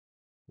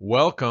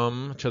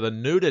Welcome to the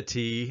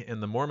Nudity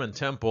in the Mormon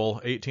Temple,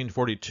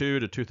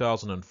 1842 to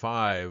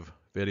 2005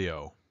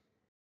 video.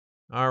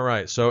 All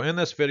right, so in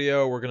this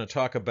video, we're going to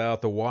talk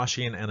about the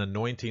washing and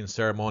anointing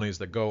ceremonies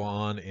that go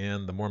on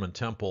in the Mormon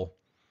Temple.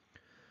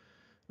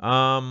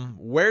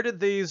 Where did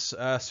these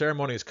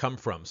ceremonies come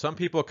from? Some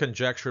people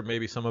conjecture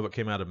maybe some of it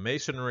came out of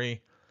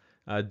Masonry.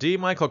 D.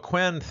 Michael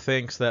Quinn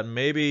thinks that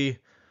maybe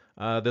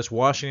this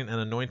washing and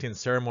anointing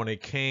ceremony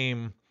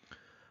came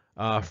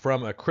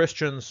from a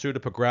Christian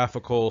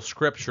pseudepigraphical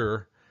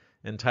scripture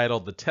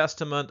entitled The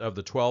Testament of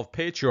the 12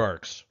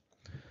 Patriarchs.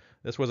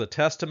 This was a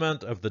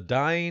testament of the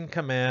dying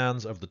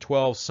commands of the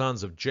 12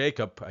 sons of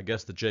Jacob, I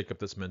guess the Jacob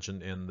that's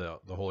mentioned in the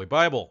Holy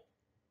Bible.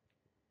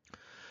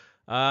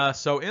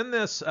 So in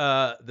this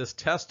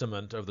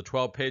testament of the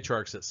 12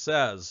 patriarchs, it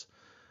says,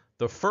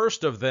 the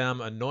first of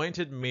them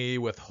anointed me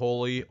with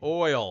holy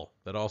oil.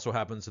 That also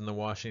happens in the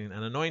washing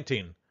and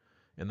anointing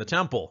in the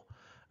temple.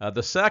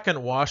 The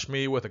second washed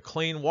me with a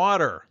clean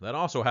water. That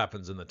also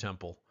happens in the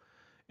temple.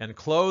 And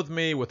clothed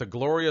me with a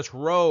glorious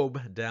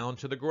robe down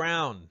to the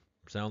ground.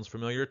 Sounds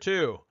familiar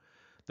too.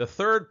 The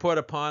third put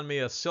upon me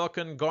a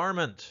silken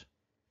garment.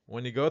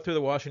 When you go through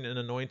the washing and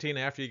anointing,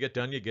 after you get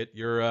done, you get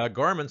your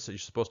garments that you're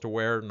supposed to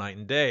wear night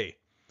and day.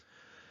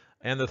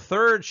 And the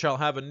third shall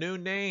have a new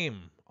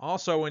name.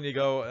 Also, when you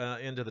go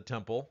into the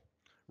temple,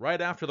 right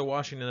after the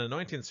washing and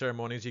anointing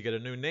ceremonies, you get a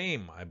new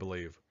name, I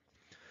believe.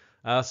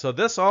 So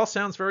this all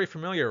sounds very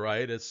familiar,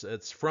 right?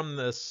 It's from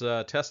this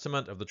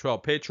testament of the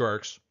 12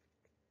 patriarchs.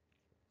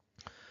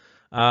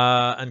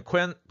 And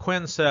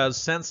Quinn says,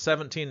 since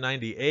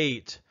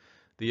 1798,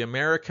 the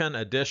American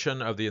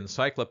edition of the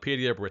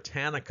Encyclopedia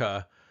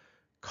Britannica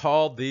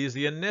called these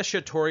the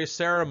initiatory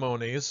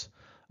ceremonies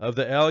of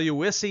the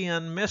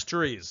Eleusinian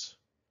mysteries.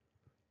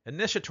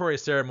 Initiatory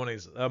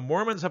ceremonies.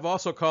 Mormons have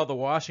also called the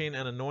washing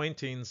and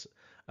anointings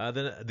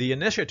the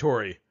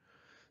initiatory.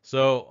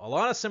 So a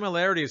lot of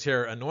similarities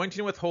here.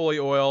 Anointing with holy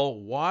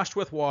oil, washed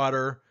with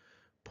water,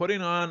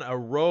 putting on a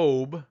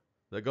robe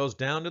that goes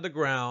down to the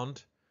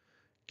ground,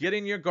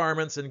 getting your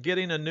garments and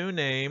getting a new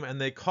name,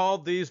 and they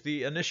called these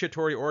the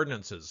initiatory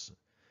ordinances.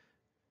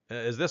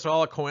 Is this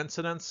all a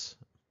coincidence?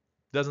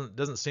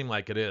 Doesn't seem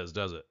like it is,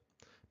 does it?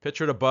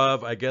 Pictured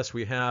above, I guess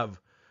we have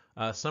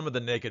some of the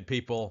naked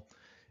people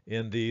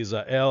in these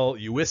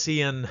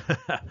Eleusinian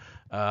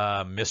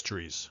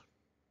mysteries.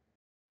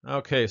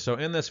 Okay, so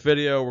in this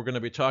video, we're going to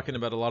be talking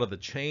about a lot of the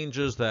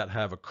changes that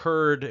have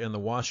occurred in the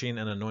washing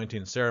and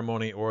anointing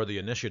ceremony, or the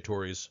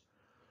initiatories.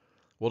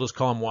 We'll just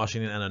call them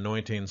washing and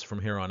anointings from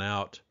here on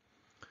out.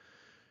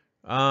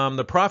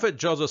 The prophet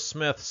Joseph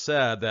Smith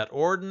said that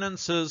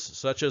ordinances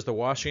such as the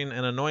washing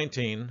and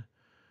anointing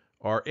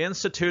are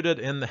instituted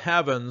in the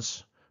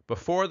heavens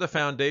before the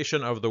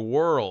foundation of the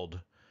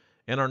world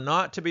and are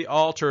not to be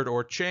altered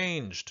or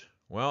changed.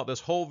 Well,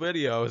 this whole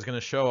video is going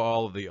to show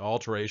all of the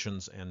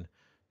alterations and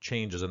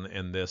changes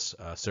in this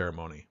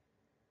ceremony.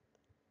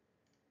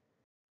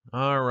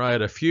 All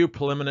right, a few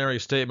preliminary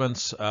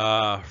statements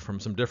from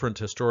some different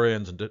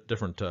historians and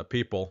different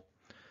people.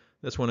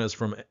 This one is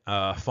from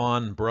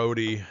Fawn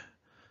Brody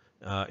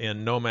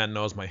in No Man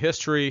Knows My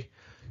History.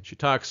 She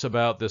talks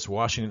about this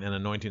washing and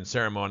anointing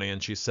ceremony,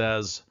 and she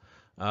says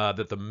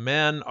that the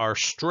men are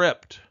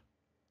stripped.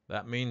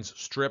 That means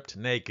stripped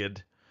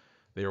naked.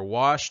 They are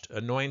washed,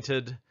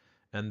 anointed,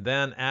 and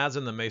then, as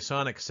in the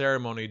Masonic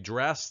ceremony,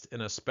 dressed in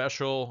a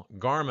special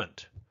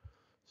garment.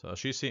 So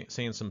she's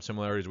seen some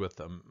similarities with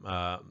the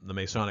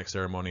Masonic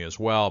ceremony as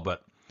well,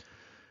 but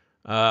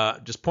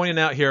just pointing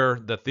out here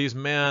that these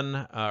men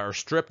are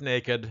stripped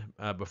naked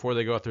before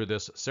they go through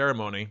this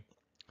ceremony.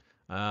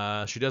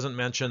 She doesn't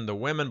mention the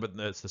women, but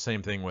it's the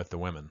same thing with the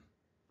women.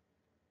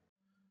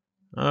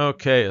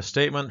 Okay, a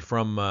statement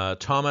from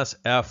Thomas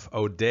F.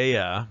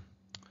 O'Dea.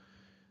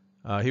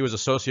 He was a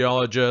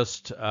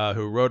sociologist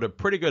who wrote a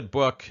pretty good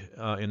book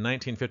in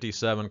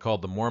 1957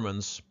 called The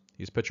Mormons.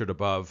 He's pictured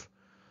above.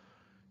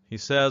 He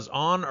says,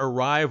 on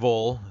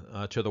arrival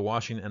to the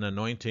washing and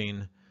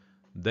anointing,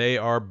 they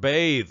are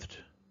bathed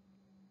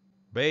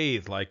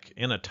like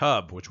in a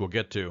tub, which we'll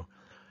get to,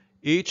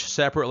 each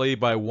separately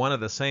by one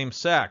of the same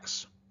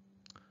sex.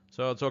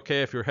 So it's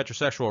okay if you're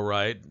heterosexual,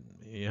 right?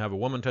 You have a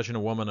woman touching a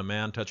woman, a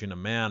man touching a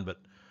man, but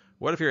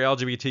what if you're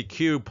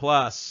LGBTQ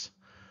plus?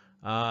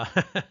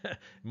 It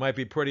might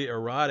be pretty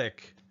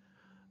erotic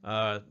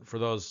for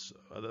those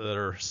that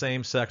are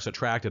same-sex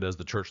attracted, as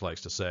the church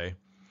likes to say.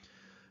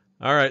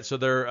 All right, so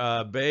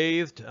they're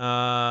bathed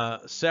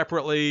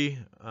separately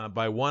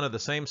by one of the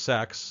same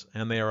sex,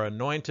 and they are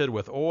anointed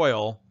with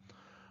oil.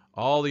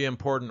 All the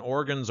important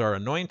organs are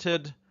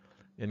anointed,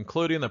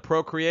 including the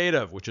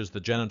procreative, which is the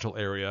genital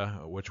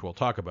area, which we'll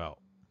talk about.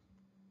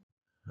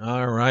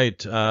 All right.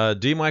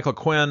 D. Michael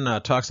Quinn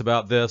talks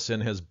about this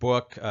in his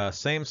book,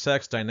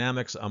 Same-Sex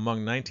Dynamics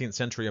Among 19th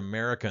Century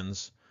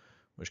Americans,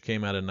 which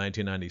came out in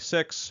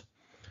 1996.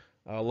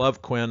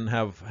 Love Quinn,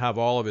 have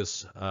all of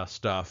his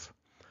stuff.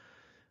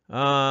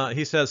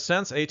 He says,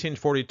 since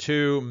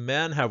 1842,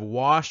 men have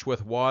washed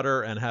with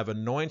water and have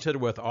anointed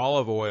with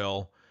olive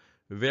oil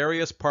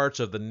various parts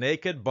of the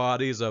naked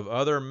bodies of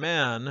other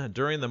men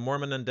during the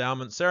Mormon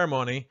endowment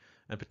ceremony,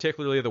 and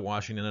particularly the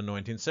washing and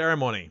anointing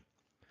ceremony.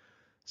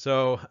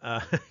 So,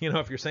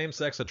 if you're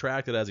same-sex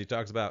attracted, as he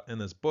talks about in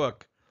this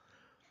book,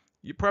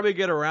 you probably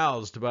get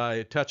aroused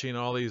by touching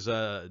all these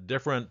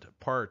different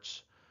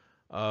parts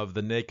of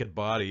the naked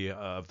body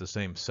of the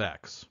same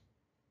sex.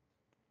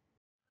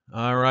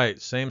 All right,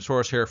 same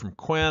source here from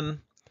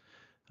Quinn.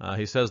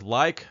 He says,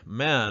 like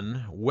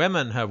men,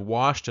 women have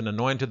washed and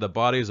anointed the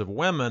bodies of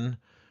women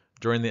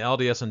during the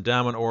LDS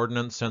endowment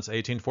ordinance since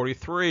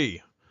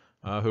 1843,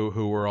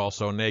 who were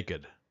also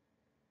naked.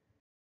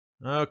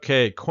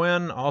 Okay,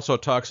 Quinn also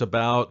talks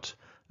about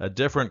a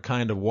different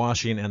kind of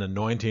washing and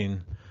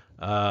anointing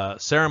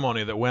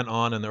ceremony that went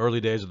on in the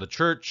early days of the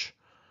church.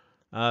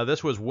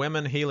 This was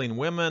women healing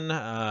women,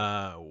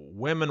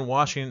 women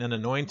washing and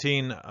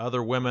anointing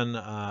other women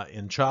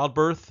in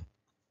childbirth.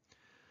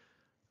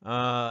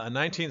 A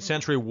 19th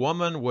century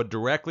woman would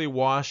directly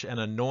wash and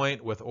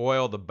anoint with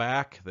oil the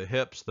back, the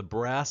hips, the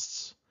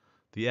breasts,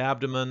 the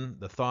abdomen,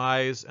 the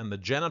thighs, and the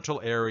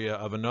genital area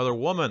of another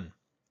woman.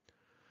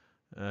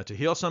 To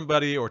heal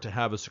somebody or to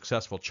have a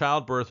successful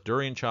childbirth,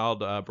 during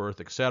childbirth,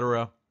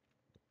 etc.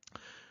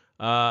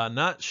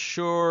 Not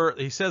sure.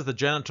 He says the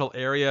genital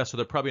area, so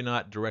they're probably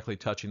not directly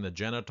touching the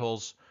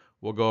genitals.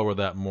 We'll go over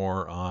that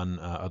more on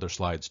other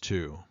slides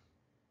too.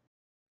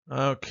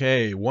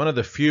 Okay, one of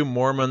the few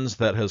Mormons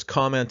that has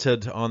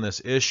commented on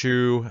this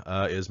issue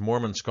is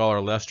Mormon scholar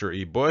Lester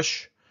E.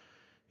 Bush.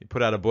 He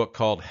put out a book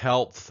called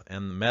Health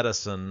and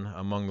Medicine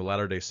Among the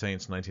Latter-day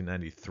Saints,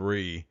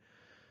 1993.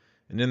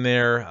 And in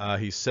there,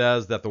 he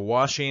says that the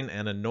washing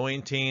and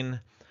anointing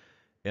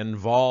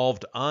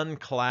involved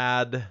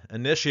unclad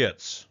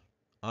initiates.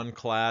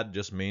 Unclad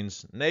just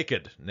means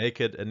naked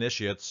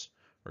initiates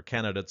or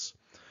candidates.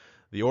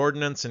 The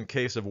ordinance in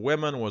case of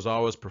women was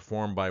always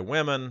performed by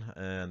women,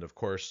 and of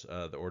course,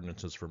 the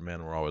ordinances for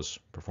men were always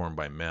performed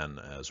by men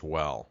as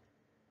well.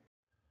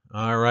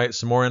 All right,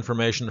 some more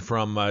information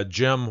from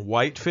Jim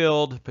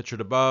Whitefield,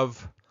 pictured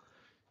above.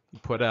 He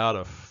put out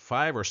a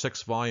 5 or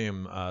 6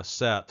 volume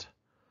set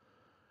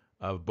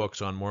of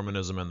books on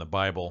Mormonism and the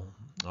Bible,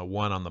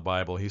 one on the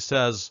Bible. He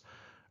says,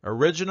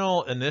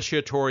 original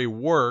initiatory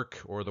work,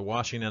 or the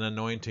washing and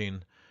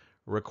anointing,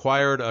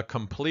 required a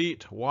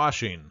complete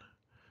washing,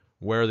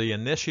 where the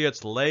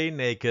initiates lay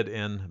naked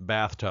in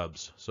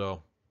bathtubs.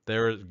 So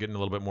they're getting a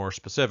little bit more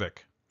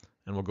specific,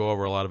 and we'll go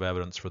over a lot of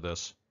evidence for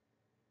this.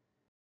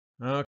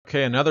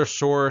 Okay, another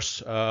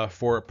source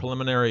for a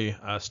preliminary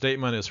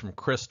statement is from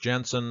Chris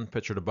Jensen,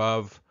 pictured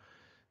above.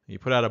 He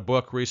put out a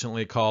book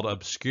recently called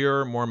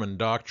Obscure Mormon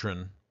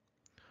Doctrine,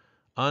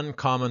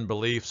 Uncommon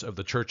Beliefs of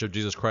the Church of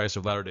Jesus Christ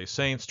of Latter-day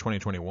Saints,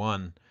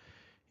 2021.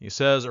 He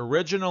says,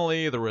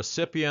 originally the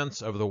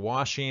recipients of the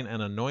washing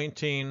and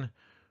anointing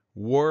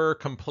were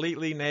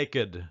completely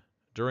naked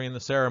during the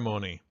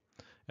ceremony,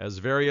 as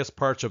various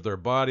parts of their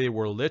body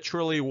were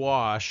literally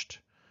washed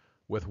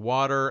with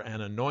water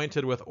and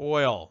anointed with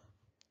oil.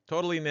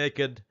 Totally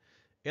naked,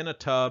 in a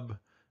tub.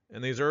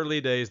 In these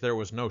early days, there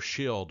was no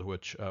shield,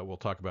 which we'll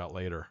talk about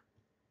later.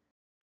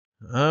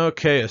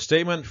 Okay, a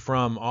statement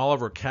from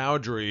Oliver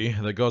Cowdery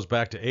that goes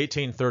back to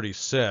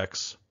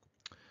 1836.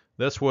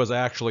 This was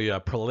actually a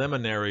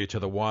preliminary to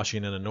the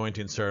washing and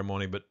anointing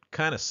ceremony, but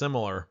kind of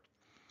similar.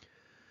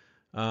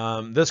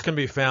 This can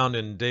be found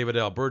in David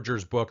L.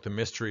 Berger's book, The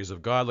Mysteries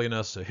of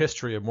Godliness, A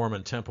History of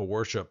Mormon Temple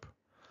Worship.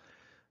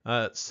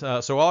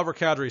 So Oliver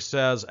Cowdery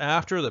says,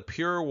 after the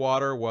pure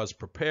water was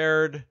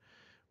prepared,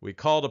 we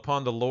called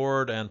upon the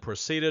Lord and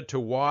proceeded to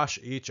wash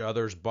each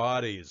other's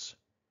bodies.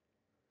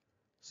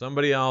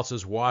 Somebody else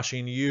is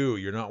washing you.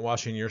 You're not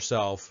washing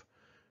yourself.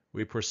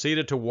 We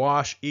proceeded to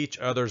wash each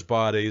other's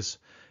bodies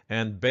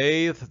and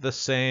bathe the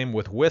same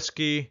with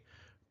whiskey,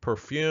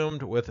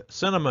 perfumed with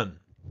cinnamon.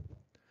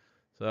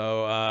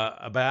 So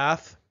a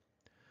bath,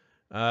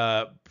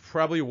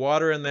 probably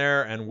water in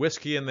there and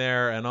whiskey in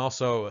there and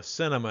also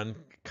cinnamon,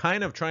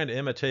 kind of trying to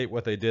imitate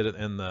what they did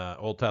in the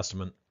Old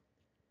Testament.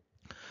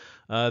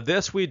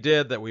 This we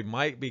did that we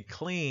might be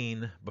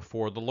clean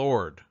before the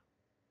Lord.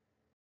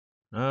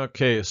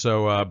 Okay,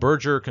 so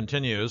Berger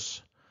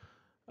continues.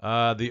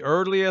 The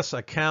earliest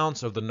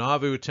accounts of the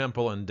Nauvoo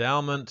Temple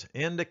endowment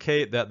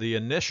indicate that the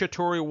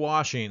initiatory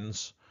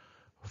washings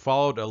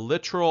followed a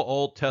literal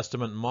Old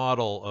Testament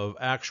model of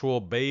actual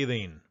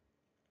bathing.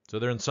 So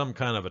they're in some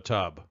kind of a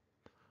tub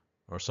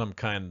or some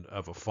kind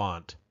of a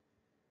font.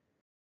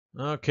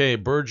 Okay,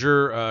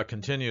 Berger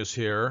continues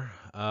here.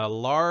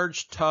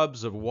 Large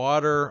tubs of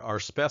water are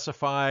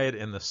specified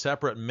in the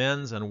separate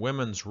men's and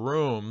women's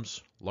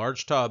rooms,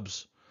 large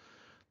tubs.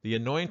 The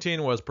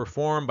anointing was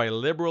performed by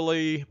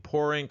liberally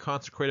pouring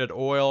consecrated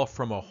oil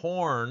from a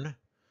horn,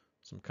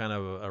 some kind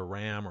of a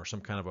ram or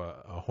some kind of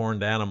a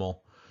horned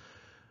animal,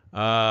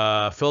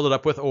 filled it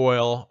up with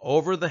oil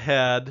over the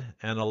head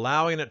and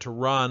allowing it to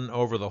run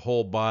over the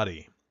whole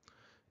body.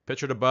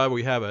 Pictured above,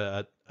 we have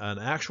an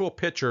actual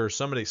picture.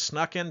 Somebody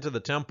snuck into the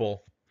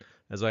temple,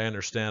 as I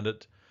understand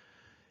it,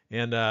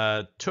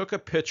 and took a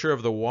picture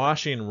of the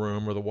washing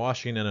room or the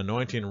washing and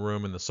anointing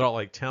room in the Salt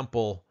Lake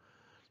Temple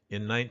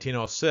in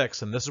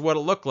 1906, and this is what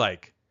it looked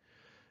like.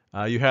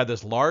 You had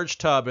this large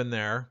tub in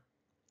there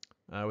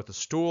with a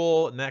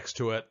stool next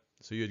to it.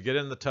 So you'd get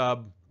in the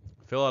tub,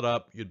 fill it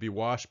up, you'd be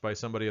washed by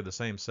somebody of the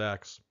same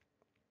sex.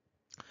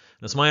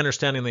 And it's my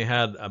understanding they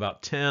had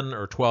about 10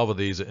 or 12 of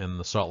these in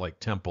the Salt Lake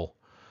Temple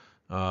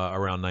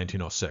around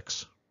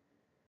 1906.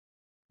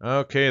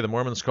 Okay, the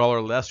Mormon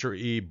scholar Lester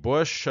E.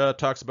 Bush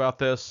talks about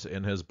this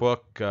in his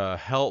book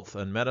Health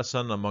and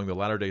Medicine Among the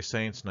Latter-day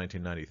Saints,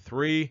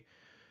 1993.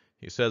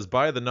 He says,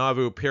 by the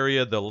Nauvoo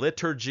period, the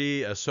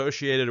liturgy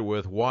associated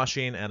with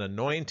washing and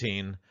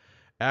anointing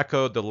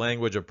echoed the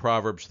language of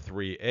Proverbs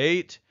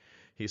 3:8.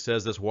 He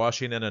says this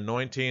washing and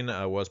anointing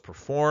was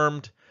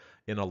performed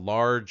in a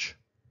large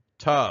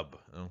tub.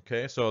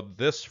 Okay, so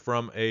this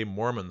from a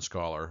Mormon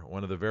scholar,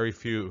 one of the very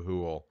few who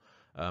will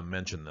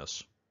mention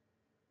this.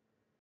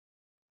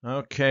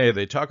 Okay,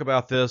 they talk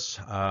about this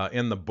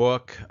in the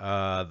book,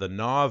 The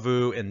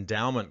Nauvoo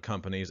Endowment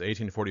Companies,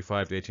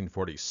 1845 to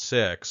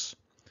 1846.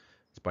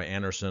 It's by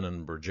Anderson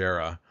and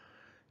Bergera.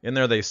 In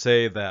there they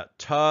say that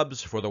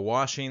tubs for the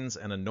washings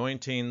and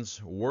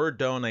anointings were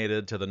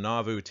donated to the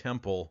Nauvoo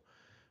Temple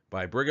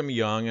by Brigham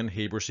Young and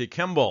Heber C.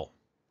 Kimball.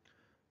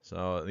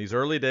 So in these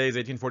early days,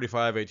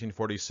 1845,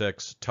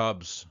 1846,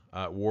 tubs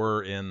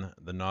were in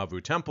the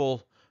Nauvoo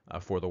Temple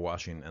for the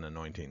washing and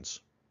anointings.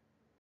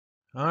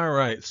 All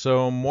right,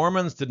 so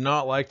Mormons did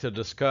not like to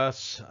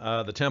discuss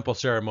the temple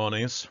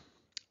ceremonies.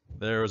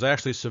 There was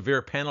actually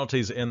severe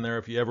penalties in there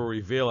if you ever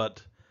reveal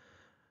it,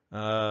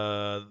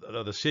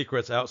 the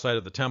secrets outside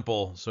of the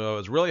temple. So it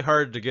was really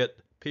hard to get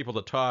people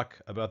to talk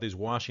about these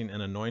washing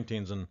and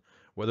anointings and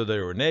whether they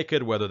were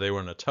naked, whether they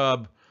were in a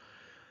tub.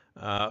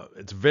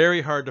 It's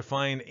very hard to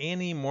find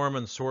any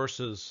Mormon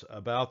sources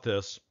about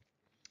this.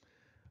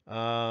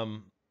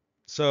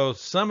 So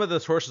some of the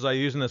sources I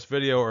use in this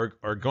video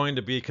are going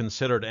to be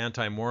considered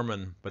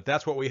anti-Mormon, but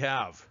that's what we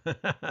have.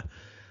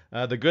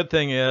 The good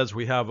thing is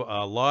we have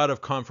a lot of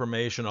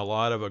confirmation, a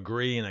lot of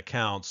agreeing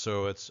accounts,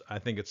 so I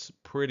think it's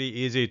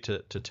pretty easy to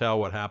tell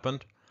what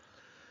happened.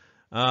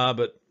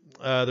 But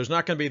there's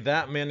not going to be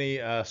that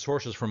many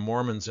sources from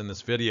Mormons in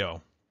this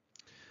video.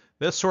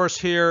 This source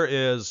here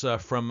is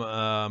from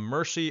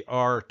Mercy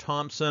R.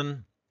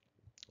 Thompson,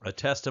 a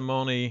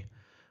testimony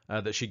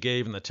that she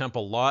gave in the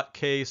Temple Lot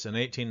case in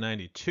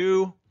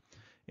 1892,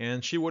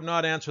 and she would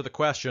not answer the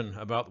question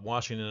about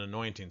washing and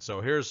anointing.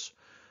 So here's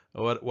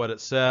what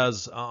it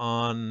says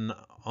on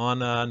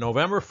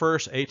November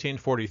 1st,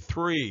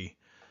 1843.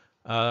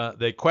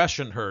 They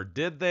questioned her,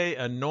 did they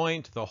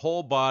anoint the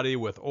whole body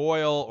with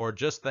oil or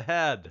just the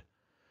head?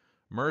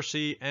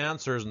 Mercy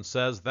answers and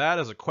says, that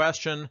is a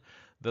question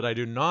that I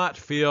do not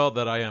feel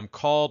that I am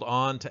called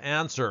on to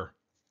answer.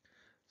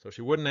 So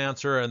she wouldn't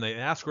answer, and they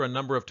asked her a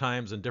number of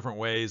times in different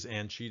ways,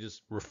 and she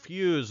just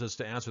refuses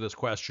to answer this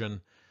question.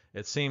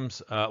 It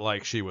seems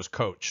like she was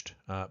coached,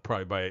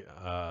 probably by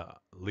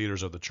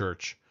leaders of the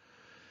church.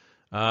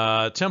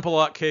 Temple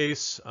Lot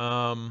case,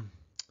 we're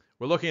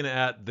looking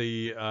at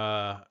the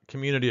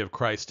Community of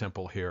Christ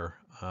Temple here.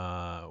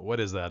 What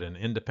is that, in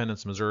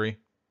Independence, Missouri?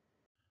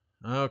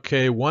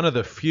 Okay, one of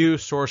the few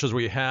sources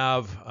we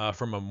have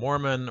from a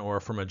Mormon or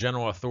from a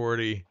general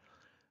authority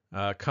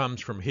comes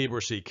from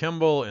Heber C.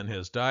 Kimball in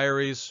his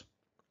diaries.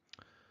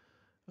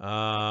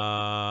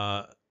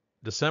 December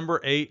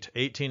 8,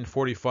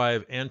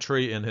 1845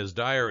 entry in his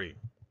diary.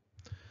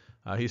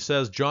 He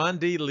says, John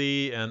D.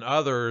 Lee and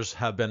others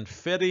have been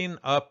fitting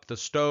up the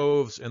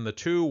stoves in the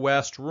 2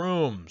 west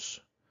rooms.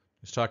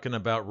 He's talking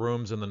about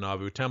rooms in the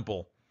Nauvoo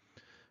Temple.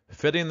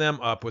 Fitting them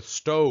up with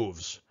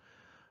stoves,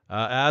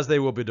 as they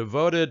will be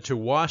devoted to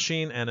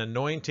washing and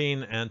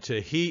anointing and to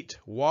heat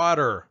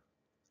water.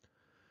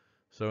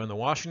 So in the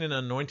washing and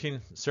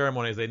anointing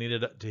ceremonies, they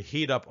needed to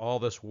heat up all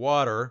this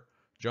water.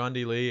 John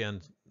D. Lee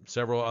and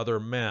several other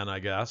men, I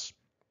guess.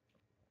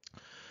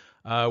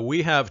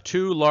 We have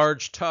 2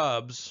 large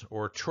tubs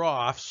or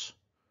troughs,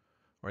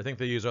 or I think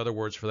they use other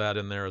words for that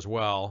in there as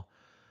well.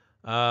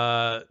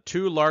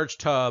 2 large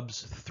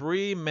tubs.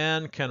 3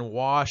 men can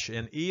wash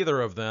in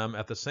either of them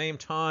at the same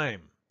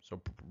time.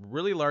 So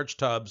really large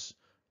tubs,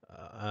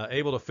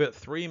 able to fit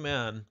 3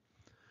 men.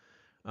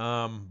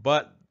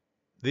 But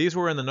these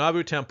were in the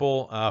Nauvoo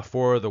Temple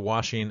for the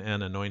washing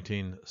and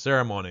anointing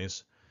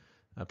ceremonies.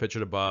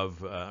 Pictured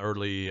above,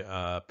 early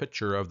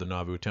picture of the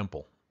Nauvoo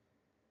Temple.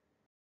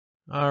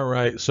 All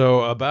right,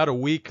 so about a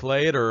week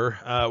later,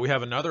 we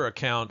have another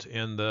account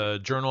in the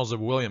Journals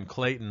of William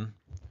Clayton,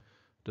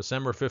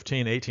 December 15,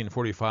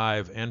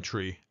 1845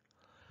 entry.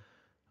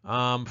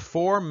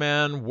 4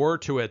 men were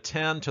to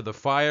attend to the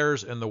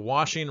fires in the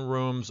washing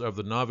rooms of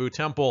the Nauvoo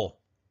Temple.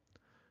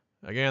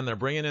 Again, they're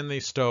bringing in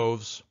these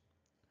stoves,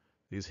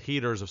 these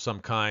heaters of some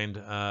kind,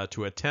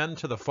 to attend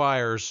to the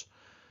fires,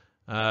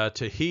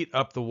 to heat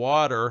up the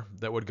water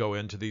that would go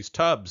into these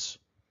tubs.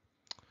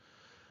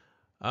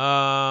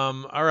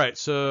 All right,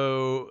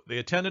 so they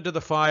attended to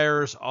the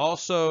fires,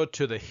 also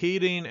to the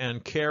heating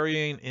and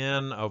carrying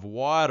in of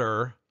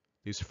water.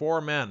 These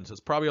 4 men, so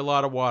it's probably a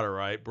lot of water,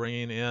 right?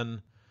 Bringing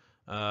in,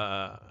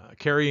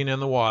 carrying in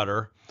the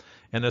water.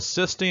 and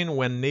assisting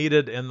when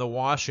needed in the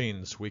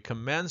washings. We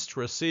commenced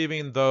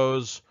receiving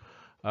those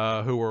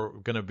who were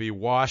going to be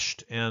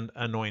washed and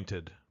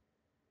anointed.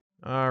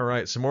 All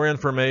right, some more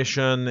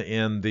information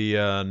in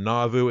the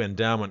Nauvoo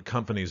Endowment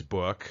Company's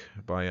book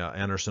by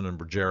Anderson and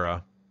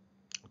Bergera,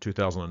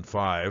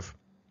 2005.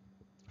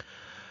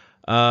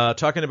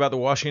 Talking about the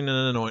washing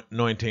and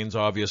anointings,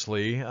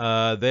 obviously.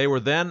 They were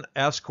then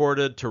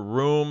escorted to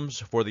rooms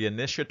for the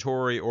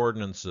initiatory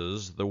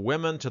ordinances, the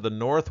women to the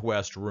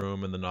northwest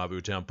room in the Nauvoo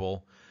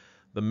temple,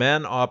 the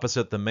men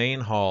opposite the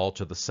main hall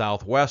to the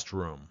southwest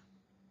room.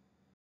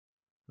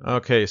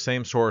 Okay,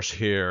 same source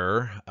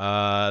here.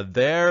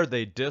 There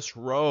they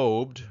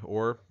disrobed,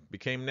 or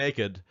became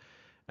naked,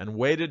 and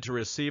waited to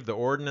receive the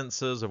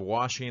ordinances of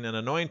washing and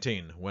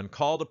anointing. When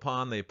called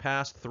upon, they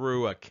passed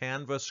through a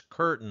canvas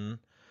curtain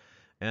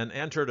and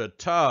entered a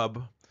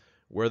tub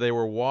where they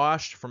were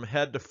washed from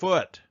head to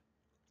foot.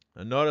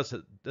 And notice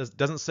it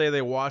doesn't say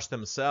they washed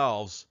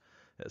themselves.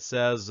 It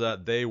says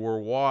they were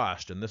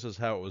washed, and this is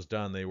how it was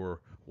done. They were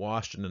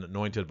washed and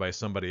anointed by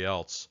somebody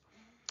else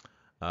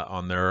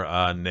on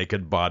their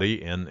naked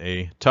body in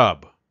a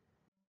tub.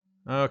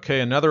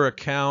 Okay, another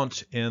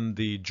account in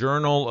the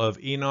Journal of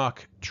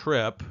Enoch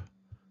Trip,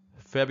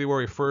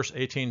 February 1st,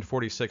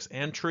 1846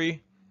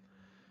 entry.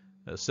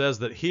 It says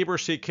that Heber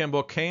C.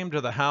 Kimball came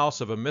to the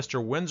house of a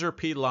Mr. Windsor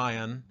P.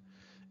 Lyon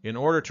in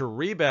order to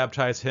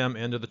rebaptize him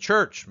into the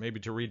church,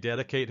 maybe to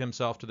rededicate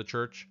himself to the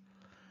church.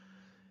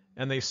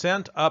 And they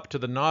sent up to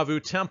the Nauvoo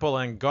temple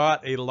and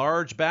got a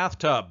large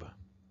bathtub.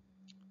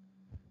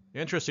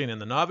 Interesting, in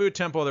the Nauvoo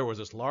temple there was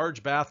this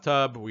large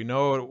bathtub. We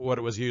know what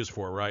it was used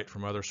for, right,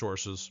 from other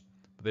sources.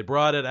 But they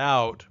brought it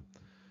out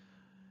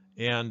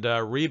and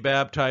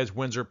rebaptized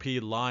Windsor P.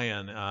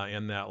 Lyon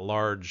in that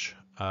large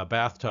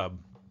bathtub.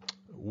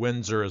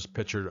 Windsor is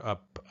pictured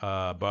up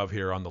above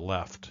here on the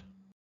left.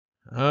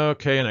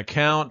 Okay, an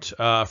account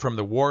from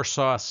the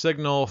Warsaw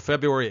Signal,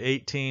 February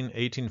 18,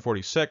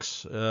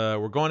 1846.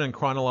 We're going in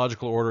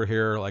chronological order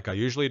here, like I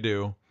usually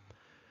do.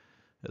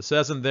 It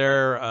says in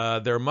there,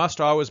 there must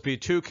always be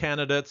two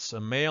candidates, a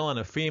male and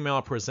a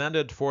female,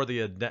 presented for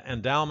the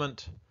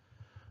endowment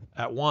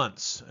at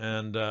once.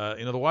 And,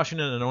 the washing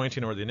and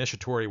anointing, or the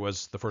initiatory,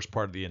 was the first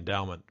part of the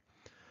endowment.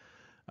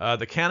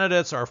 The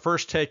candidates are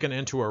first taken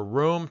into a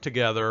room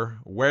together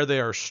where they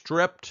are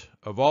stripped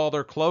of all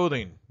their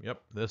clothing. Yep,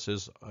 this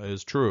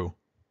is true.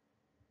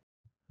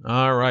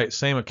 All right,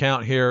 same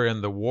account here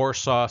in the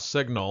Warsaw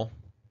Signal.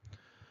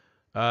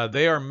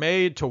 They are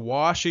made to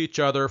wash each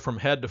other from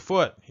head to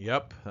foot.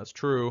 Yep, that's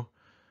true.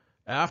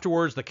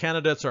 Afterwards, the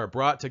candidates are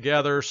brought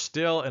together,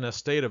 still in a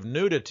state of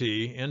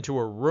nudity, into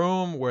a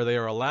room where they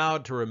are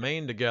allowed to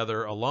remain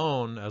together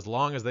alone as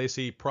long as they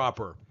see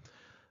proper.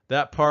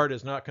 That part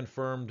is not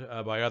confirmed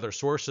by other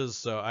sources,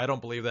 so I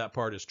don't believe that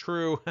part is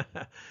true.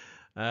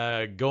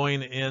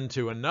 Going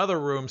into another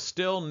room,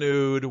 still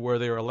nude, where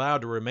they are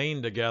allowed to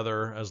remain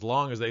together as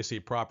long as they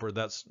see proper,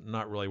 that's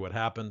not really what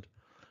happened,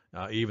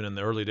 even in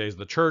the early days of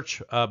the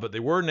church. But they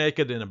were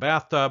naked in a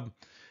bathtub,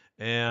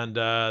 and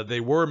they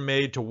were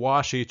made to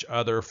wash each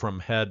other from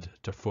head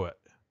to foot.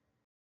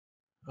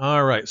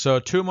 All right, so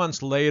 2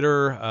 months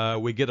later,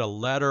 we get a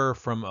letter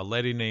from a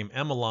lady named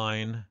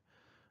Emmeline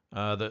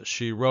that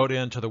she wrote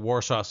into the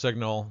Warsaw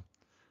Signal,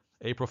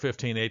 April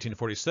 15,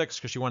 1846,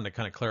 because she wanted to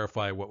kind of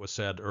clarify what was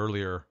said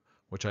earlier,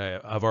 which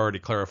I've already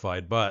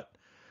clarified. But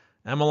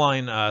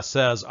Emmeline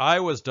says,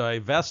 I was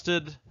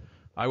divested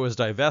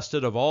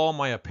of all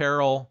my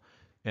apparel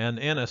and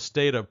in a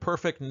state of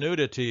perfect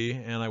nudity,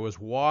 and I was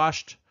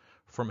washed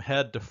from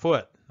head to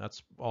foot.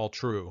 That's all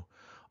true.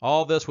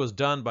 All this was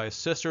done by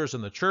sisters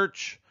in the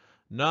church.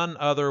 None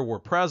other were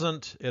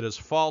present. It is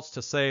false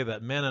to say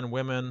that men and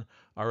women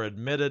are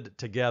admitted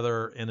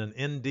together in an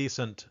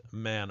indecent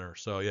manner.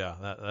 So yeah,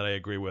 that I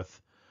agree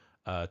with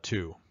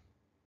too.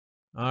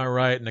 All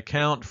right, an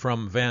account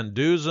from Van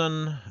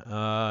Dusen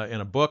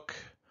in a book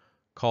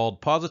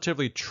called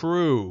Positively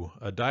True,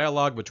 a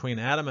dialogue between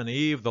Adam and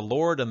Eve, the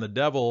Lord and the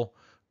devil,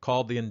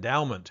 called The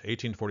Endowment,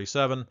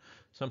 1847.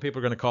 Some people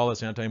are going to call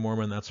this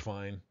anti-Mormon. That's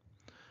fine.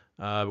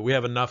 But we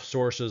have enough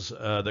sources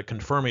that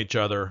confirm each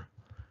other,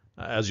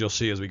 as you'll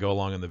see as we go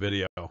along in the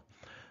video.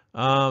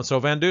 So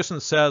Van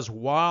Dusen says,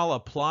 while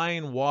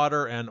applying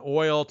water and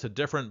oil to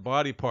different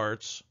body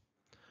parts,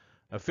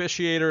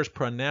 officiators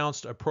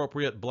pronounced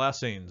appropriate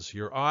blessings.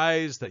 Your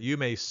eyes, that you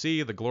may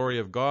see the glory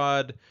of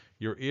God.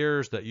 Your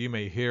ears, that you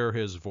may hear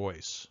his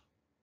voice.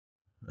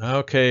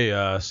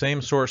 Okay,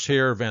 same source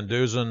here. Van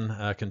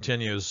Dusen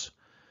continues.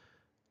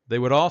 They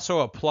would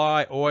also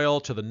apply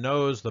oil to the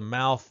nose, the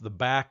mouth, the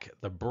back,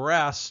 the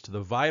breast,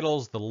 the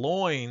vitals, the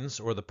loins,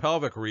 or the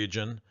pelvic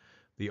region,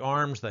 the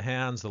arms, the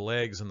hands, the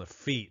legs, and the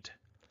feet.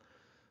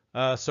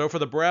 So for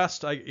the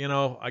breast, I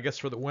guess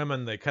for the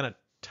women, they kind of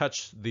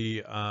touch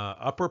the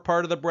upper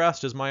part of the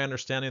breast, is my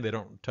understanding. They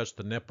don't touch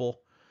the nipple.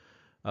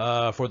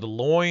 For the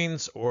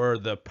loins or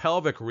the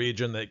pelvic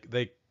region,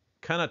 they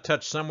kind of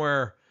touch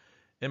somewhere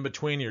in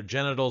between your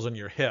genitals and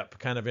your hip,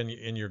 kind of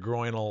in your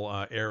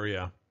groinal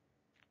area.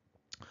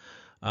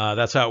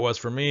 That's how it was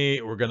for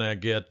me. We're going to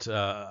get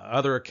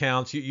other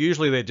accounts.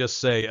 Usually they just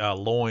say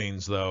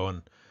loins, though,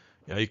 and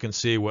you can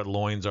see what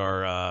loins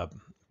are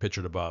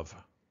pictured above.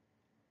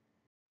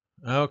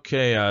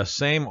 Okay,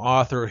 same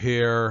author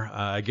here.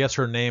 I guess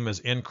her name is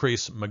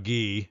Increase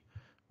McGee.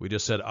 We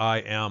just said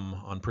I-M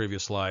on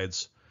previous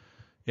slides.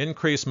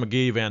 Increase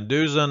McGee Van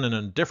Dusen in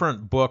a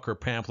different book or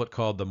pamphlet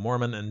called The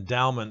Mormon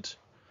Endowment.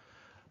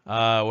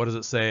 What does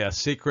it say? A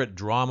secret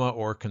drama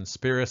or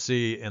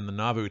conspiracy in the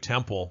Nauvoo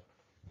Temple.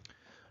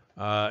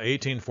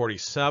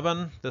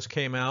 1847, this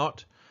came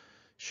out.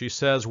 She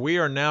says, we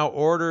are now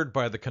ordered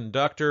by the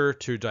conductor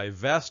to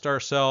divest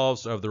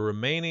ourselves of the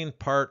remaining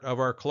part of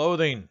our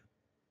clothing.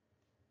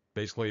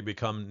 Basically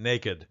become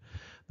naked.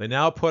 They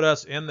now put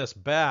us in this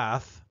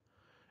bath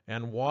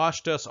and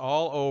washed us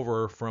all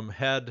over from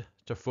head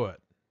to foot.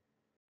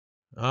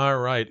 All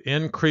right,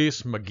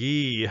 Increase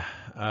McGee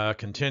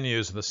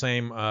continues the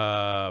same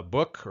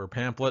book or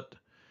pamphlet.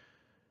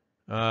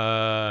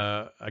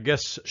 I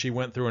guess she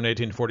went through in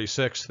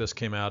 1846. This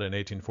came out in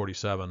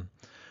 1847.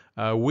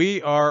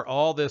 We are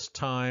all this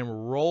time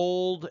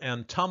rolled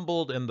and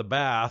tumbled in the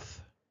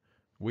bath.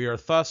 We are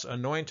thus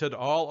anointed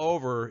all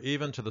over,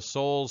 even to the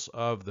soles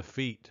of the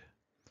feet.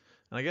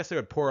 And I guess they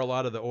would pour a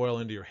lot of the oil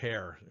into your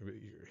hair.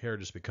 Your hair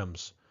just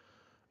becomes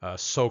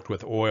soaked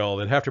with oil.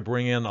 They'd have to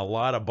bring in a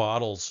lot of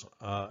bottles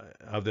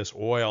of this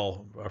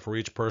oil for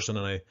each person,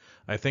 and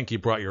I think you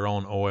brought your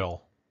own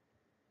oil.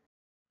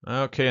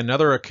 Okay,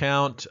 another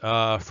account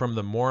from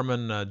the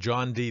Mormon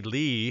John D.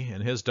 Lee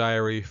in his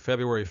diary,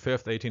 February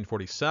 5th,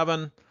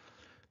 1847.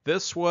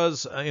 This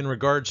was in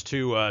regards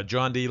to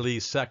John D.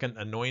 Lee's second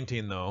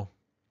anointing, though.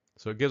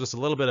 So it gives us a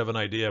little bit of an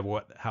idea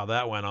of how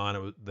that went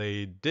on.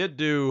 They did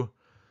do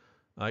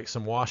like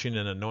some washing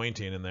and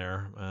anointing in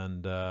there,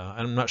 and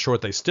I'm not sure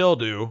what they still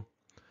do.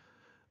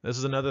 This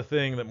is another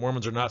thing that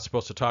Mormons are not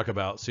supposed to talk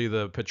about. See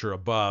the picture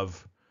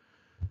above.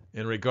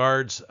 In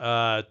regards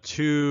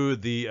to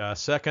the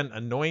second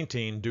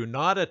anointing, do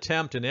not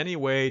attempt in any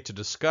way to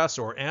discuss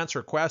or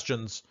answer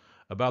questions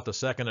about the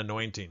second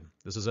anointing.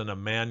 This is in a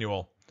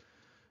manual,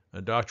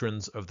 a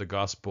Doctrines of the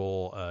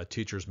Gospel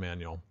Teacher's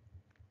Manual.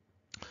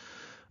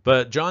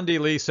 But John D.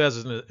 Lee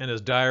says in his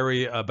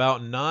diary,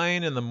 about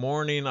 9 in the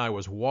morning I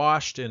was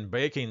washed in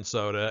baking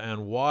soda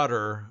and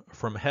water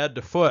from head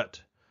to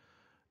foot.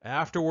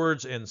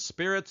 Afterwards in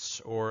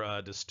spirits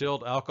or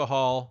distilled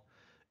alcohol,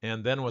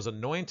 and then was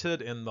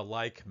anointed in the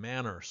like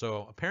manner.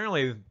 So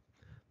apparently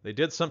they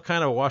did some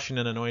kind of washing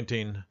and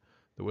anointing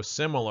that was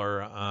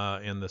similar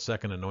in the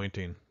second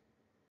anointing.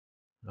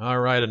 All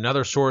right,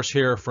 another source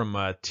here from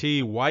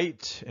T.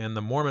 White in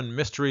the Mormon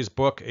Mysteries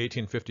book,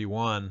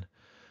 1851.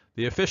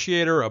 The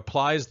officiator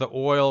applies the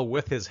oil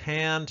with his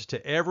hand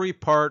to every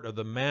part of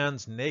the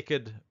man's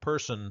naked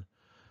person,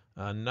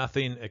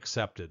 nothing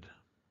excepted.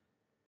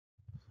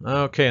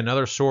 Okay,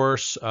 another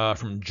source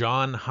from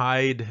John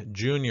Hyde,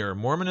 Jr.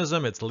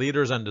 Mormonism, Its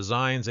Leaders and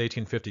Designs,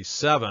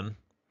 1857.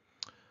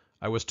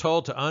 I was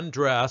told to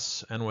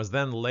undress and was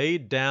then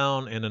laid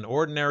down in an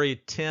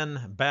ordinary tin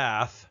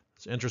bath.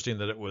 It's interesting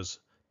that it was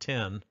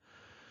tin.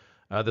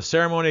 The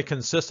ceremony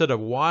consisted of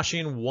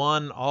washing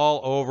one all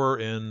over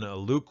in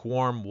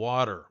lukewarm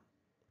water.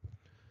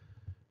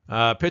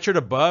 Pictured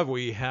above,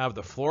 we have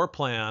the floor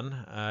plan,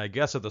 I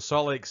guess, of the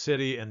Salt Lake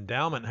City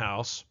Endowment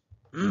House.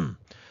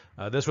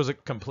 This was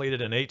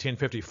completed in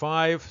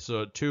 1855,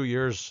 so 2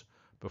 years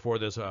before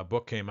this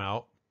book came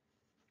out.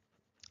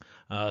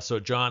 So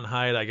John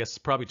Hyde, I guess, is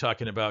probably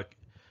talking about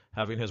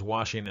having his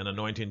washing and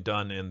anointing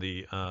done in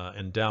the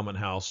Endowment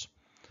House.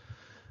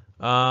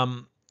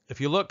 If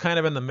you look kind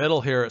of in the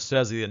middle here, it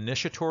says the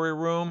initiatory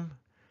room,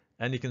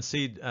 and you can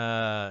see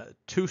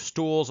 2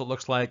 stools, it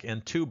looks like,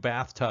 and 2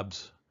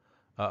 bathtubs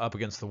up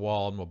against the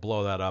wall, and we'll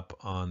blow that up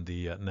on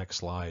the next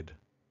slide.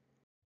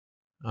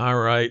 All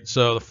right,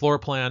 so the floor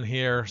plan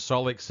here,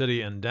 Salt Lake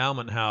City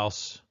Endowment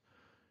House.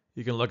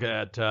 You can look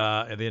at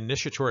the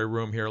initiatory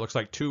room here. It looks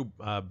like 2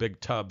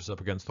 big tubs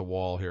up against the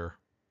wall here.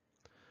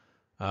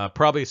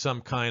 Probably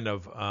some kind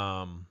of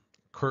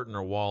curtain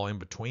or wall in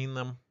between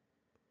them.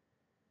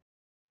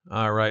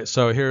 All right,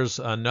 so here's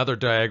another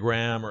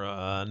diagram or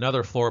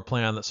another floor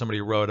plan that somebody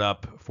wrote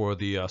up for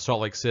the Salt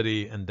Lake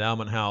City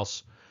Endowment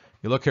House.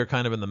 You look here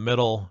kind of in the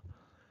middle.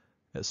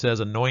 It says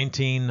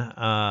anointing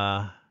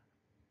number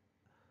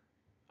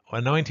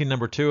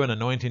 2 and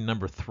anointing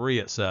number 3,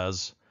 it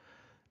says.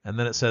 And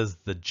then it says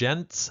the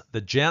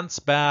gents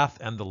bath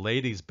and the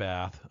ladies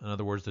bath. In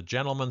other words, the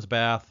gentleman's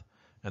bath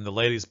and the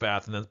ladies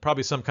bath, and then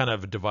probably some kind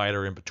of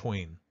divider in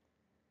between.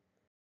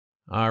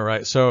 All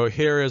right, so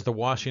here is the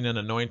washing and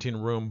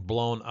anointing room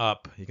blown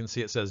up. You can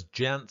see it says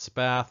gents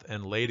bath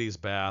and ladies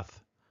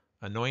bath,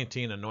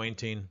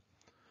 anointing.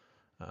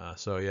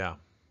 So yeah,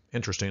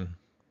 interesting.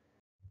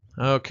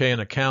 Okay, an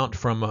account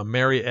from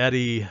Mary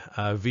Eddy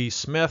V.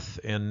 Smith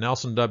in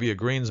Nelson W.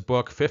 Green's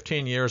book,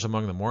 15 Years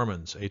Among the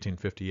Mormons,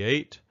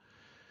 1858.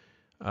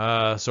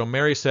 So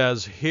Mary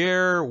says,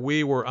 here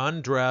we were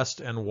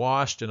undressed and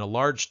washed in a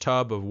large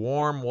tub of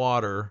warm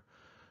water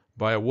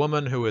by a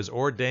woman who is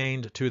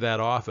ordained to that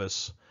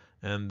office,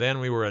 And then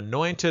we were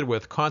anointed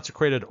with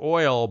consecrated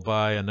oil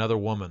by another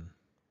woman.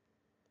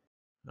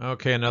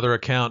 Okay, another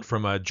account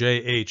from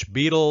J.H.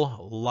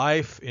 Beadle,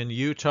 Life in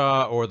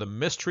Utah or the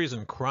Mysteries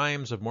and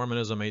Crimes of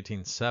Mormonism,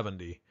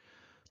 1870.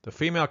 The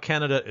female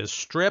candidate is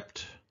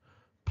stripped,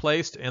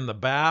 placed in the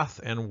bath,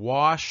 and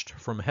washed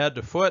from head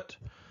to foot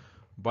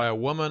by a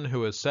woman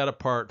who is set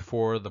apart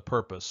for the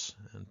purpose.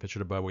 And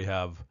pictured above we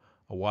have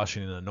a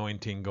washing and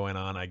anointing going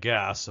on, I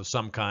guess, of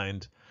some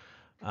kind.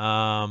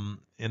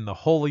 In the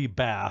holy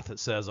bath, it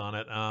says on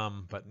it,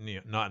 but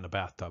not in a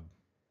bathtub.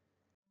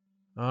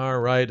 All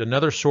right,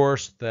 another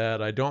source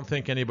that I don't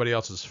think anybody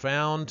else has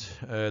found.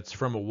 It's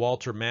from a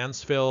Walter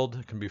Mansfield.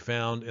 It can be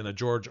found in a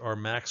George R.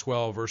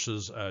 Maxwell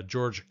versus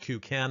George Q.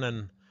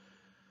 Cannon.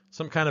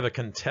 Some kind of a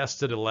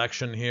contested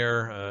election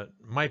here.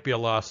 Might be a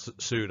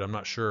lawsuit, I'm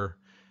not sure.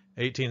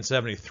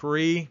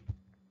 1873.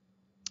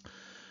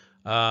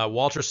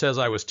 Walter says,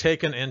 I was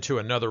taken into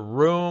another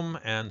room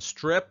and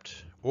stripped,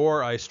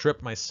 or I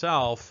stripped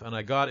myself, and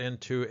I got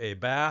into a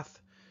bath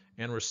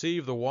and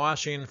received the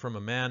washing from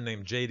a man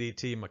named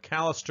J.D.T.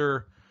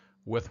 McAllister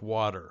with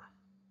water.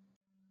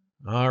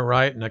 All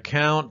right, an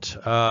account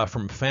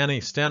from Fanny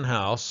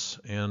Stenhouse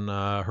in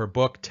her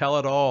book Tell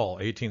It All,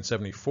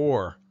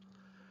 1874.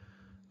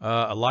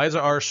 Eliza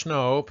R.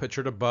 Snow,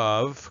 pictured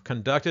above,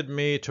 conducted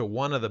me to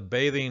one of the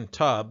bathing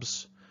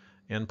tubs,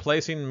 and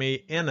placing me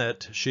in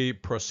it, she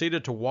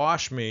proceeded to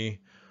wash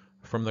me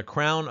from the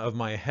crown of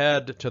my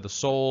head to the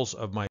soles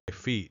of my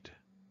feet.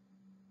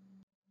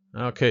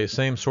 Okay,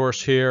 same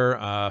source here.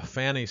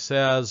 Fanny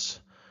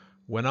says,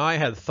 when I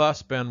had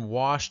thus been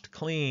washed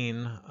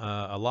clean,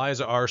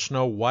 Eliza R.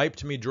 Snow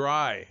wiped me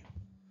dry.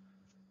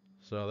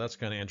 So that's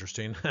kind of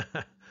interesting.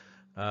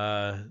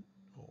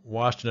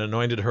 Washed and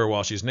anointed her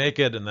while she's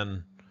naked, and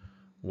then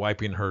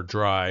wiping her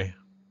dry.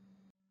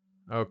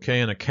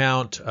 Okay, an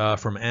account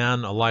from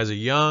Anne Eliza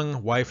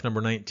Young, wife number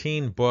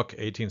 19, book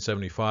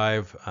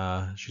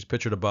 1875. She's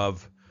pictured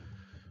above,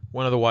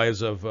 one of the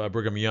wives of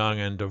Brigham Young,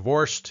 and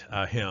divorced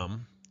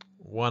him.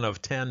 One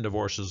of 10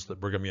 divorces that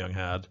Brigham Young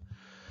had.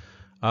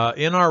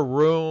 In our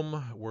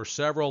room were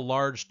several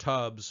large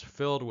tubs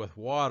filled with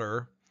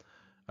water.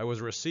 I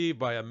was received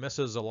by a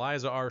Mrs.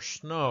 Eliza R.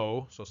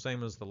 Snow, so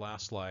same as the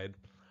last slide,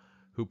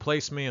 who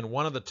placed me in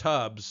one of the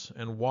tubs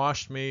and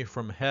washed me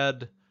from my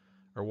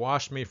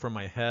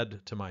head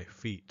to my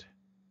feet.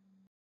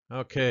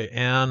 Okay,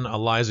 Anne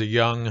Eliza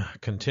Young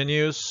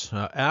continues.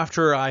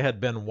 After I had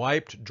been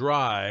wiped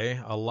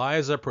dry,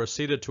 Eliza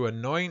proceeded to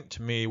anoint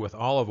me with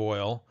olive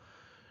oil.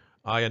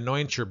 I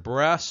anoint your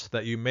breasts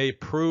that you may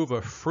prove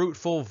a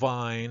fruitful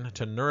vine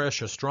to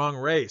nourish a strong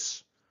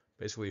race.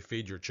 Basically,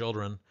 feed your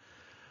children.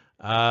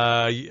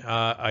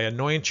 I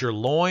anoint your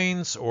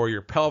loins or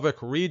your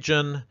pelvic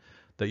region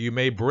that you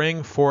may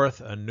bring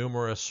forth a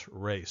numerous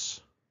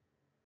race.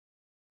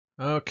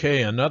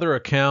 Okay, another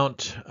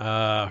account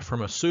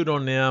from a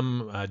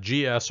pseudonym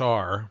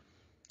GSR,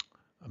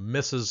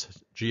 Mrs.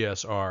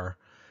 GSR,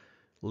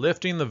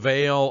 Lifting the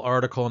Veil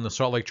article in the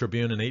Salt Lake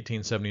Tribune in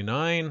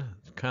 1879.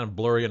 It's kind of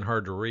blurry and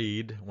hard to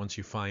read once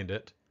you find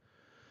it.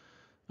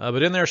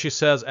 But in there she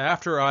says,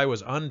 after I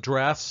was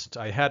undressed,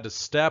 I had to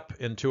step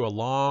into a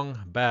long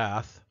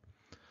bath,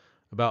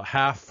 about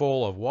half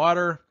full of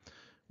water,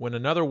 when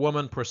another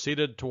woman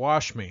proceeded to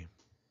wash me.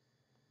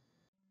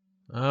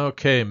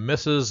 Okay,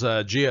 Mrs.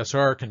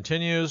 GSR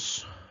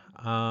continues.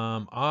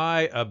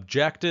 I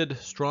objected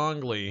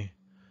strongly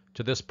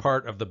to this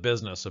part of the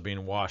business of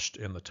being washed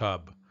in the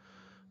tub,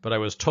 but I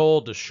was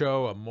told to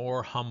show a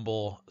more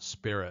humble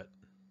spirit.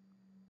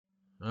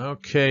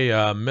 Okay,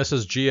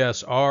 Mrs.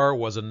 GSR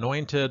was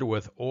anointed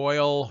with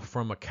oil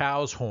from a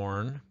cow's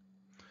horn.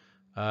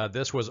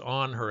 This was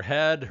on her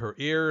head, her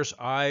ears,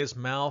 eyes,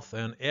 mouth,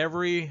 and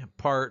every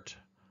part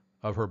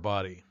of her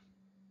body.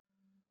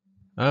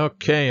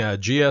 Okay,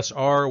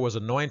 GSR was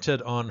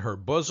anointed on her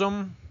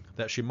bosom,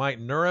 that she might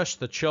nourish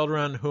the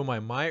children whom I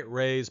might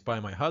raise by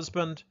my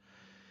husband.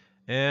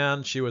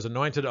 And she was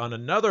anointed on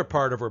another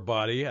part of her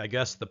body, I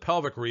guess the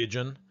pelvic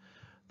region,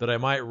 that I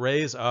might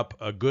raise up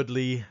a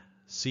goodly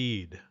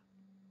seed.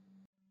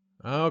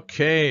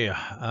 Okay,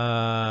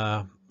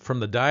 from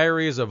the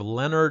diaries of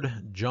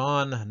Leonard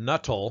John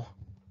Nuttall,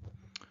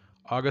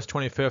 August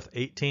 25th,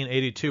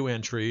 1882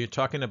 entry,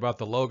 talking about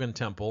the Logan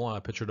Temple,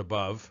 pictured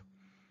above.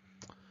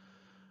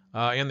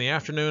 In the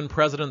afternoon,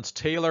 Presidents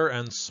Taylor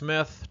and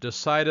Smith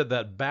decided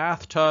that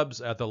bathtubs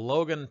at the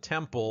Logan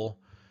Temple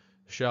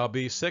shall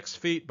be 6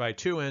 feet by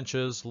 2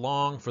 inches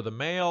long for the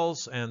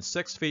males and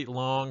 6 feet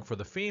long for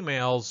the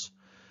females,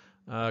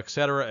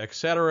 etc.,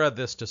 etc.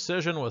 This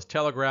decision was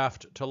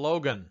telegraphed to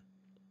Logan.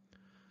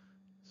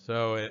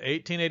 So in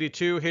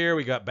 1882 here,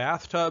 we got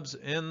bathtubs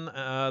in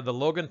the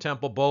Logan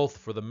Temple, both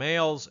for the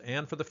males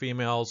and for the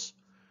females.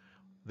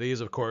 These,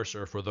 of course,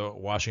 are for the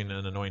washing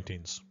and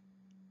anointings.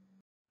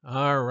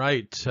 All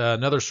right,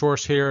 another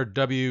source here,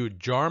 W.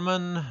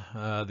 Jarman,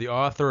 the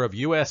author of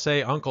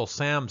USA Uncle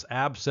Sam's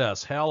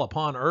Abscess, Hell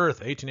Upon Earth,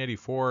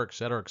 1884,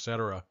 etc.,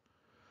 etc.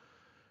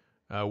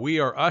 We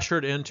are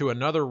ushered into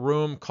another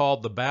room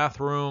called the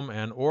bathroom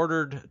and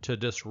ordered to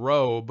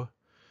disrobe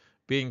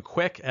Being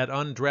quick at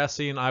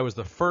undressing, I was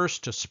the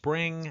first to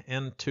spring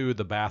into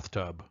the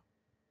bathtub.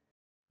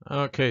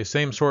 Okay,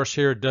 same source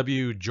here,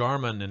 W.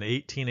 Jarman in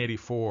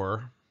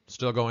 1884.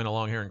 Still going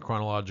along here in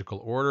chronological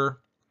order.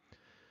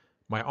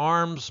 My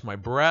arms, my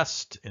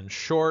breast, in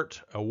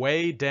short,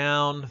 away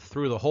down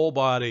through the whole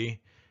body.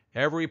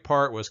 Every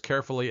part was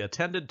carefully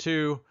attended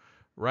to,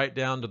 right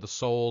down to the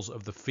soles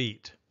of the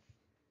feet.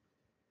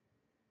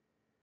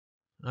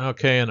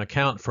 Okay, an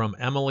account from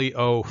Emily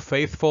O.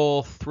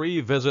 Faithful,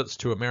 3 Visits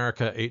to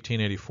America,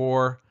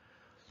 1884.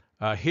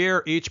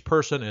 Here, each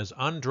person is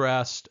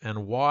undressed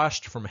and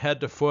washed from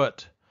head to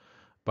foot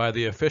by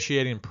the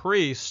officiating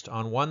priest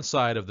on one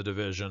side of the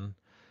division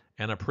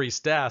and a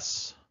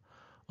priestess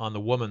on the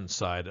woman's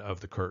side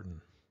of the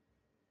curtain.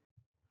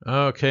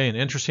 Okay, an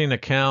interesting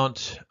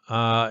account in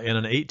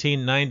an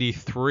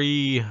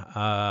 1893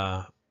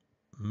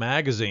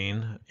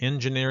 magazine,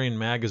 engineering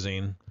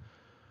magazine,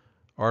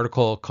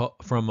 article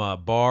from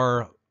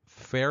Bar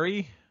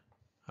Ferry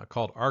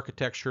called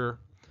Architecture.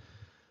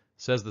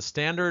 Says the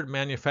Standard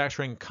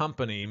Manufacturing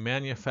Company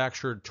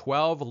manufactured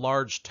 12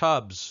 large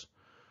tubs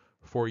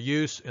for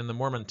use in the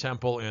Mormon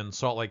temple in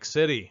Salt Lake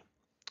City.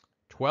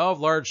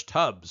 12 large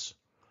tubs.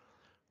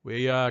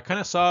 We kind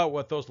of saw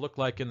what those look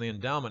like in the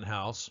endowment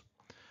house.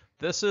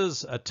 This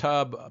is a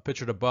tub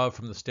pictured above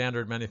from the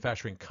Standard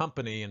Manufacturing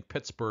Company in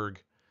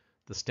Pittsburgh,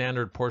 the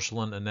standard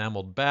porcelain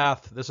enameled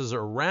bath. This is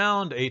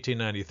around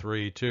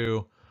 1893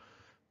 too.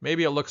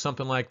 Maybe it looks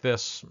something like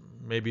this,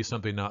 maybe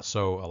something not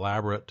so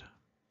elaborate.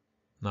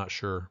 Not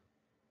sure.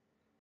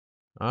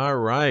 All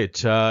right,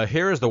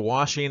 here is the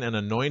washing and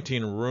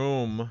anointing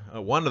room,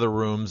 one of the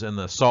rooms in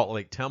the Salt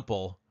Lake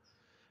Temple.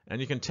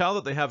 And you can tell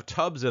that they have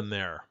tubs in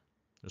there.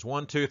 There's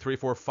 1, 2, 3,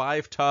 4,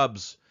 5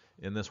 tubs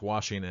in this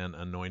washing and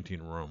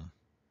anointing room.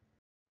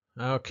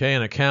 Okay,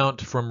 an account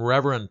from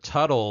Reverend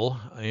Tuttle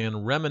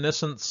in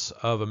Reminiscence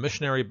of a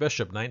Missionary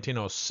Bishop,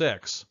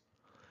 1906.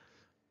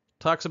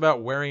 Talks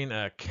about wearing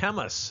a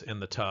chemis in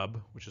the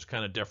tub, which is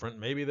kind of different.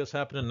 Maybe this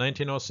happened in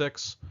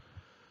 1906.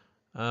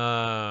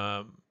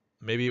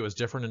 Maybe it was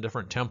different in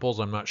different temples,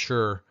 I'm not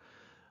sure.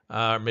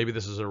 Maybe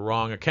this is a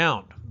wrong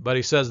account. But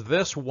he says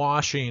this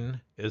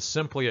washing is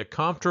simply a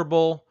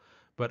comfortable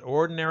but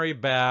ordinary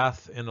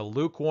bath in a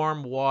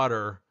lukewarm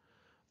water,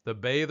 the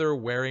bather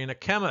wearing a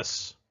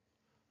chemis.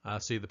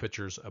 See the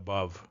pictures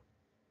above.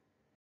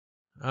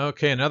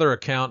 Okay, another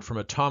account from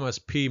a Thomas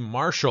P.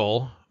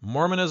 Marshall,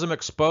 Mormonism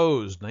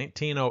Exposed,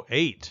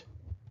 1908.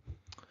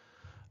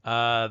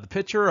 The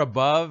picture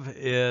above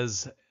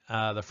is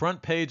the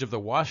front page of the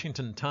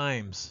Washington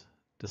Times,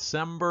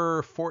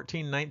 December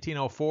 14,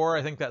 1904,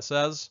 I think that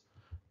says,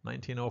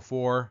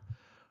 1904.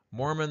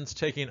 Mormons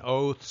taking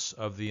oaths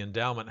of the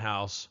endowment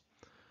house,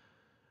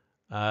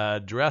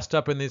 dressed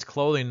up in these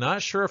clothing.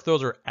 Not sure if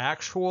those are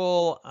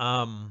actual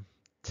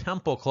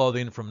temple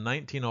clothing from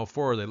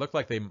 1904. They look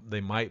like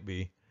they might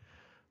be,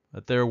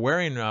 but they're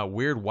wearing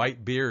weird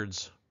white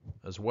beards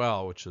as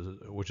well, which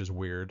is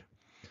weird.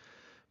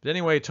 But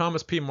anyway,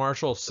 Thomas P.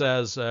 Marshall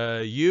says,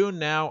 you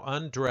now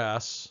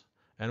undress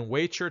and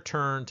wait your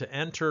turn to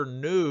enter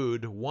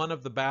nude one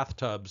of the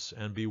bathtubs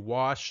and be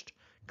washed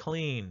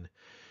clean.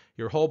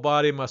 Your whole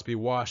body must be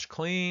washed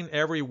clean,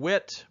 every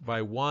whit,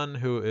 by one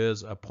who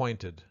is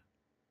appointed.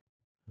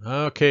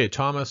 Okay,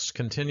 Thomas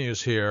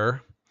continues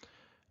here.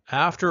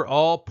 After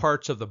all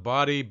parts of the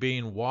body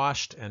being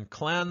washed and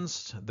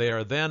cleansed, they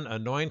are then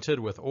anointed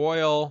with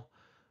oil,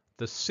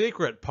 the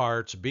secret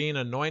parts being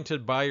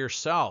anointed by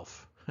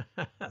yourself.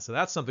 So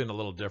that's something a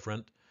little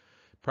different.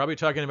 Probably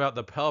talking about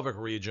the pelvic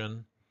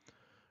region,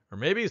 or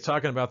maybe he's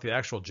talking about the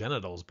actual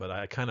genitals, but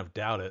I kind of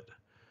doubt it.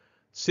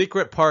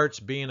 Secret parts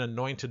being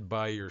anointed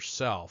by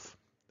yourself.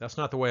 That's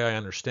not the way I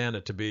understand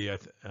it to be.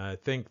 I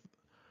think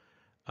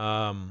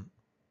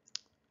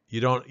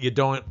you don't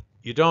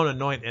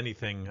anoint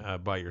anything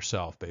by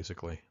yourself,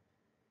 basically.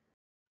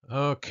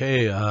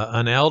 Okay,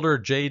 an elder,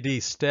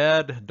 J.D.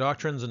 Stead,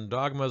 Doctrines and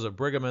Dogmas of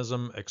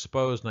Brigamism,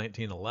 Exposed,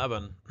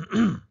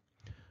 1911.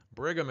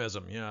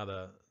 Brigamism, yeah,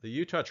 the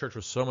Utah church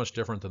was so much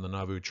different than the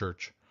Nauvoo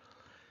church.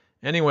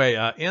 Anyway,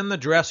 in the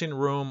dressing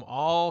room,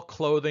 all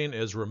clothing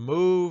is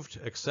removed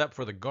except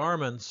for the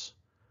garments,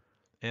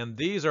 and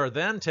these are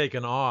then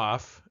taken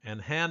off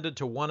and handed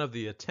to one of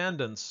the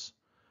attendants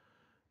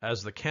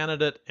as the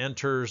candidate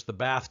enters the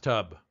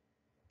bathtub.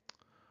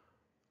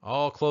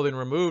 All clothing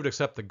removed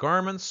except the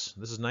garments.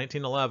 This is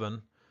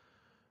 1911.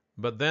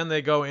 But then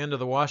they go into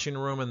the washing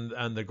room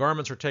and the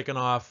garments are taken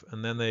off,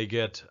 and then they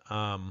get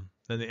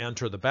then they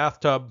enter the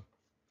bathtub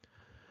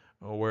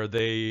where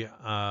they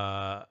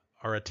are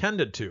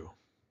attended to.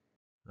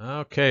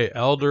 Okay,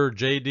 Elder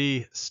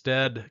J.D.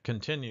 Stead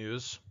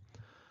continues.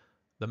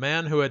 The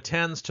man who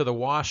attends to the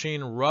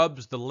washing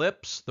rubs the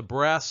lips, the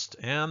breast,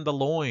 and the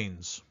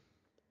loins.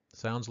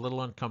 Sounds a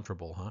little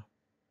uncomfortable, huh?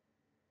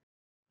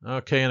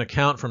 Okay, an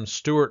account from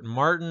Stuart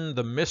Martin,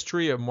 The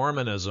Mystery of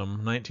Mormonism,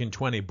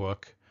 1920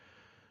 book.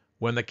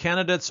 When the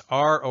candidates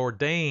are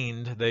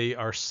ordained, they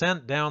are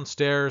sent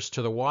downstairs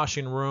to the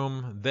washing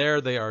room.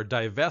 There they are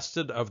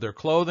divested of their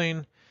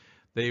clothing.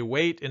 They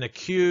wait in a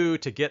queue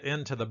to get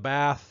into the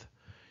bath.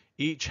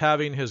 each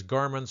having his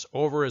garments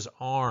over his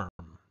arm.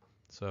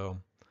 So,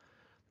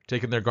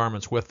 taking their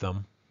garments with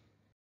them.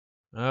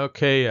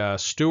 Okay,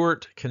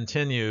 Stewart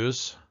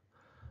continues.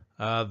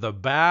 The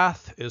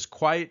bath is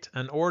quite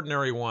an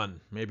ordinary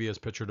one, maybe as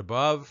pictured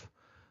above,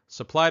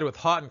 supplied with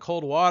hot and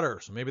cold water.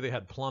 So maybe they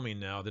had plumbing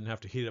now, didn't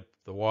have to heat up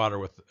the water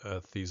with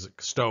these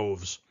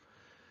stoves.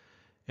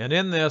 And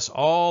in this,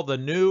 all the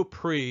new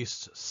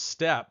priests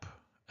step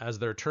as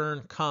their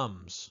turn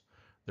comes.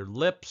 Their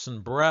lips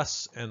and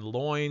breasts and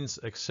loins,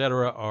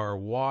 etc., are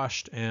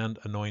washed and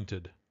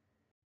anointed.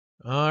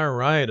 All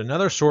right,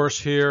 another source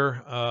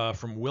here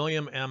from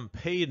William M.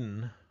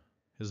 Payden.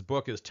 His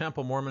book is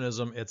Temple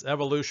Mormonism, Its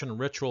Evolution,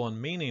 Ritual,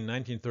 and Meaning,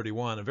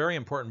 1931. A very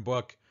important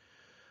book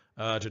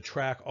to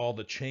track all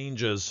the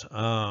changes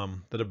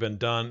that have been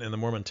done in the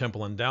Mormon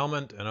Temple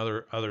Endowment and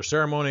other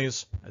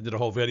ceremonies. I did a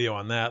whole video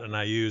on that, and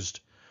I used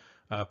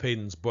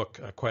Payden's book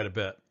quite a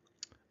bit.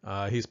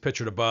 He's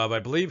pictured above. I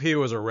believe he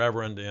was a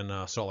reverend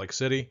in Salt Lake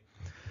City.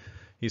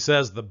 He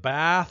says the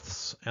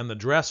baths and the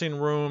dressing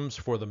rooms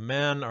for the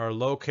men are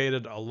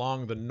located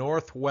along the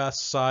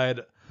northwest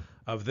side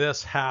of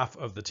this half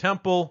of the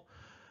temple.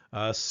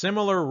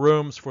 Similar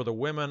rooms for the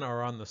women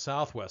are on the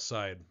southwest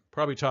side,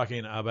 probably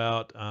talking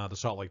about the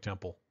Salt Lake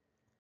Temple.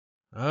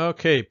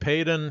 Okay,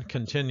 Payden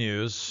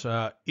continues.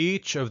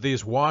 Each of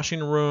these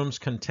washing rooms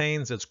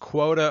contains its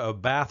quota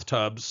of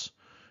bathtubs,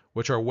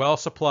 which are well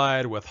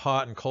supplied with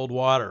hot and cold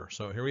water.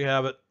 So here we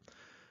have it.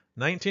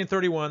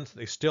 1931,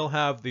 they still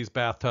have these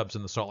bathtubs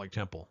in the Salt Lake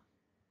Temple.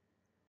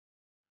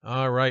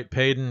 All right,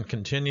 Payden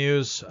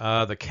continues.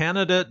 The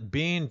candidate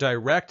being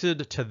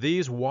directed to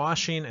these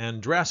washing and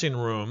dressing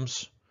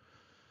rooms,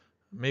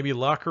 maybe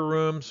locker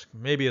rooms,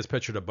 maybe as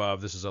pictured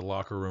above. This is a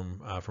locker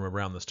room from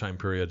around this time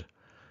period.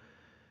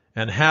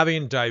 And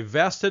having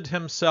divested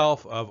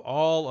himself of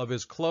all of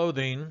his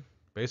clothing,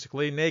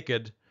 basically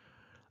naked,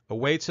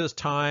 awaits his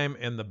time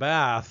in the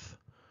bath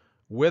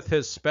with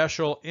his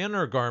special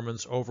inner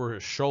garments over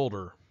his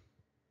shoulder.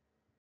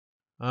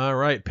 All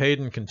right,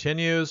 Payden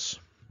continues.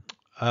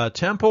 A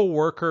temple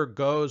worker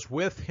goes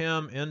with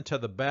him into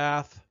the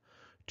bath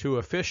to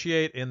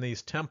officiate in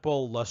these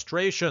temple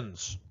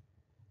lustrations,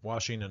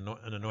 washing and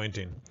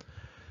anointing.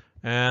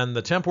 And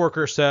the temple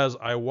worker says,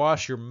 I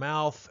wash your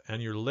mouth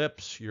and your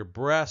lips, your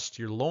breast,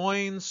 your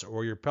loins,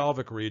 or your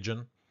pelvic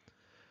region,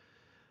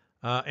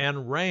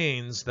 and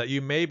reins, that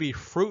you may be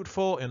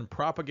fruitful in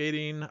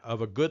propagating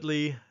of a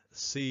goodly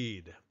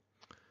seed.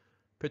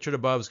 Pictured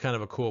above is kind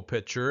of a cool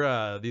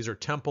picture. These are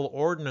temple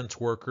ordinance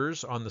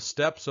workers on the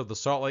steps of the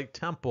Salt Lake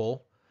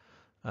Temple,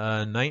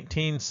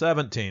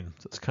 1917.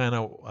 So it's kind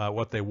of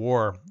what they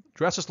wore.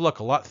 Dresses look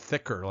a lot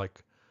thicker,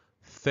 like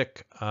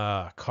thick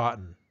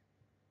cotton.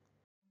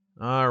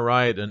 All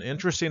right, an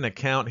interesting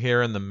account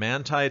here in the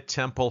Manti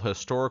Temple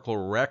Historical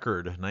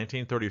Record,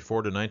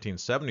 1934 to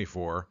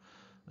 1974.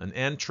 An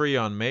entry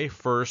on May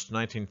 1st,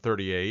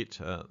 1938.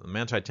 The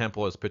Manti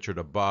Temple is pictured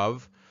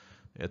above.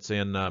 It's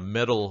in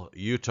Middle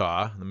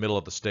Utah, the middle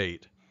of the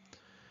state.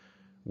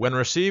 When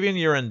receiving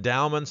your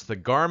endowments, the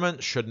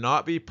garment should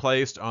not be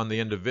placed on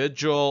the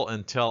individual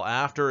until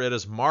after it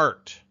is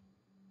marked.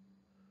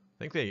 I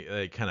think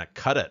they kind of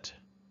cut it,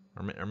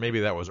 or maybe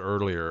that was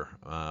earlier,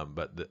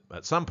 but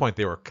at some point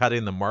they were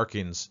cutting the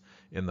markings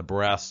in the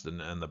breast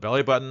and the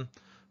belly button,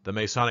 the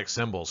Masonic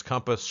symbols,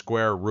 compass,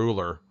 square,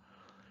 ruler.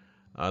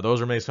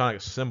 Those are Masonic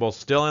symbols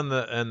still in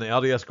the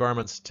LDS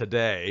garments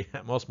today.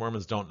 Most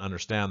Mormons don't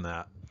understand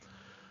that.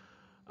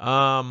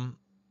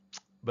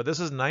 But this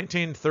is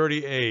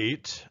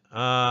 1938,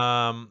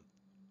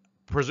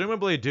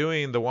 presumably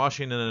doing the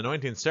washing and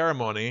anointing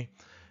ceremony.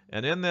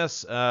 And in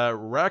this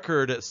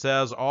record, it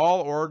says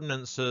all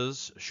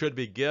ordinances should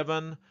be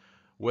given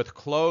with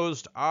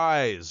closed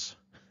eyes.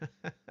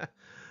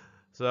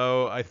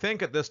 So I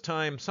think at this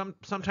time,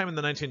 sometime in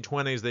the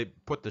 1920s, they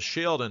put the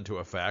shield into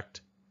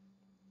effect.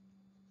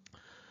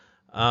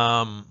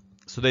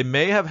 So they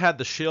may have had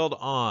the shield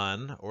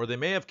on, or they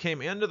may have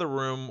came into the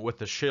room with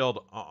the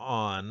shield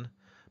on,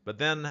 but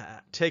then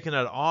taking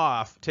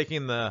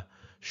the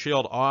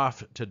shield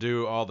off to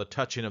do all the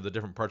touching of the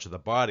different parts of the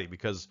body,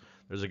 because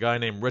there's a guy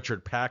named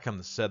Richard Packham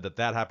that said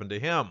that happened to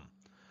him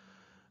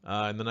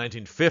in the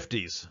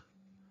 1950s.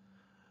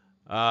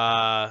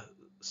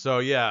 So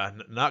yeah,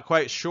 not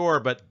quite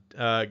sure, but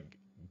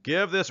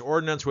give this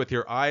ordinance with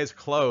your eyes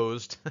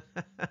closed,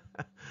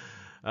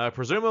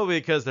 presumably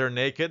because they're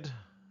naked.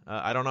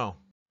 I don't know.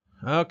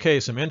 Okay,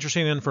 some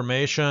interesting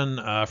information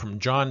from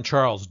John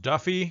Charles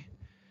Duffy.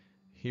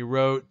 He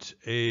wrote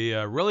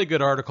a really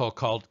good article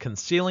called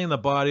Concealing the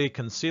Body,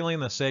 Concealing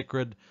the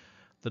Sacred,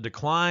 The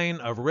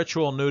Decline of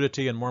Ritual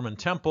Nudity in Mormon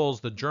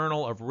Temples, the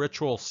Journal of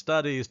Ritual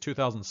Studies,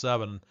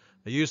 2007.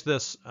 I used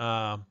this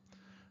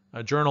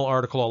journal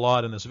article a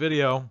lot in this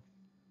video.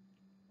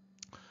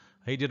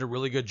 He did a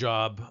really good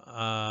job.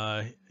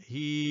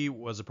 He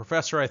was a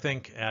professor, I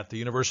think, at the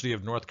University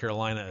of North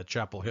Carolina at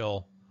Chapel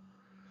Hill.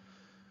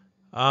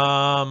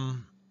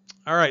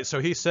 All right, so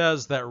he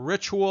says that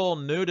ritual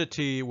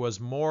nudity was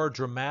more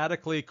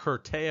dramatically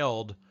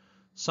curtailed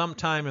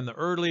sometime in the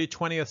early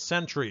 20th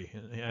century.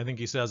 I think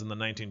he says in the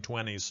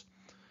 1920s.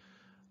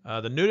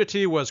 The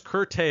nudity was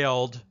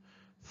curtailed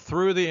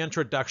through the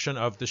introduction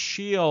of the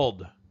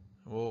shield.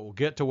 We'll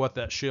get to what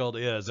that shield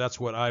is. That's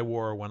what I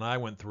wore when I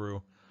went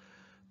through.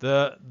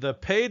 The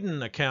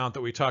Payton account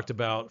that we talked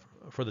about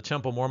for the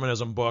Temple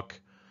Mormonism book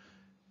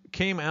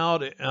came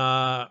out,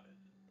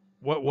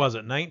 what was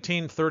it,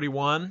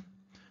 1931?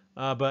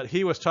 But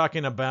he was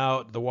talking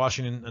about the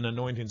washing and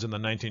anointings in the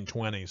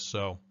 1920s.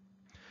 So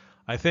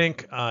I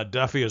think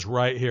Duffy is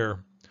right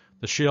here.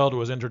 The shield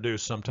was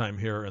introduced sometime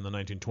here in the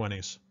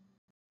 1920s.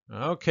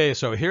 Okay,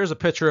 so here's a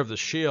picture of the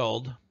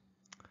shield.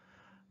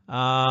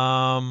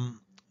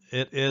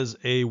 It is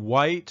a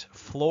white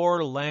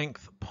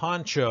floor-length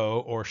poncho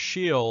or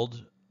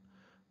shield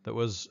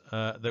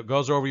that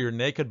goes over your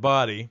naked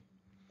body.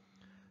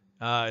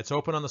 It's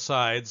open on the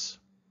sides.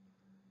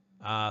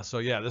 So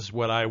yeah, this is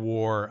what I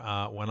wore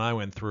when I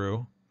went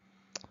through.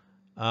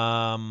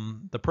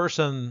 The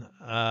person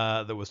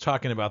that was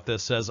talking about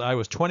this says, I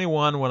was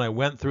 21 when I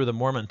went through the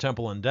Mormon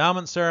temple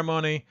endowment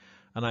ceremony,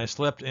 and I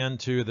slipped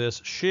into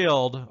this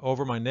shield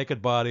over my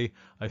naked body.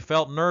 I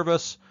felt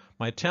nervous.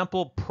 My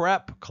temple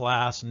prep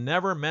class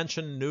never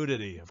mentioned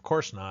nudity. Of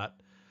course not.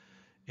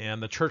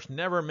 And the church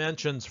never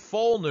mentions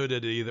full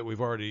nudity that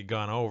we've already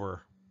gone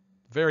over.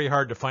 Very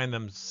hard to find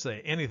them say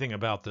anything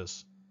about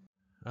this.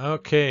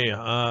 Okay,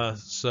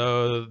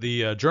 so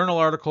the journal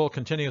article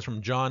continues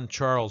from John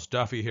Charles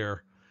Duffy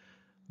here.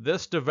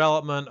 This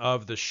development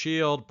of the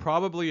shield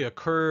probably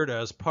occurred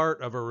as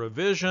part of a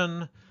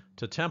revision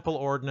to temple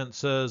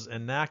ordinances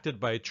enacted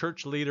by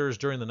church leaders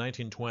during the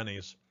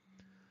 1920s.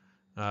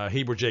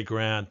 Heber J.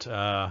 Grant,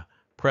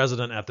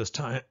 president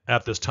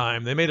at this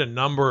time. They made a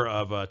number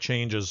of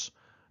changes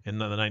in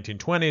the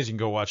 1920s. You can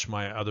go watch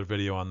my other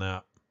video on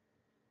that.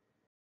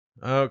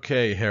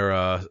 Okay,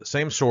 here,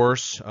 same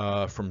source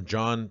from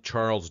John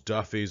Charles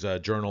Duffy's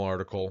journal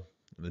article,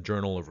 in the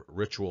Journal of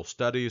Ritual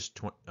Studies,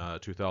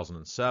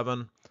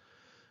 2007.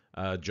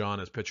 John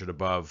is pictured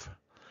above.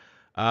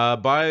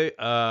 By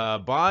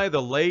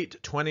the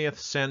late 20th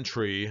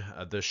century,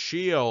 the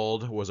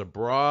shield was a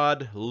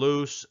broad,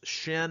 loose,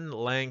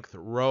 shin-length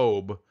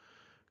robe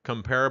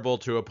comparable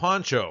to a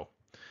poncho.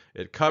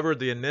 It covered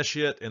the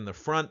initiate in the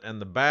front and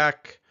the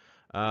back,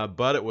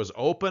 but it was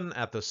open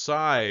at the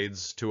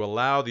sides to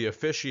allow the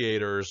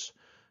officiators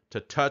to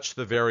touch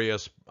the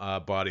various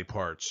body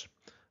parts.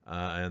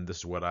 And this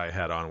is what I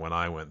had on when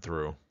I went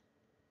through.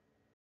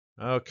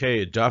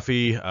 Okay,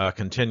 Duffy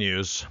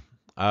continues.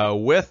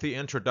 With the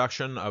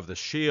introduction of the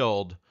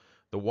shield,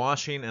 the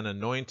washing and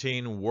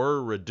anointing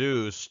were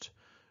reduced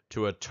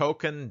to a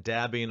token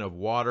dabbing of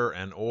water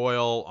and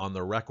oil on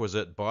the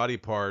requisite body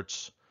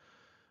parts.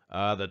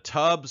 The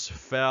tubs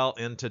fell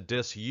into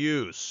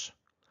disuse.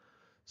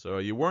 So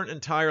you weren't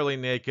entirely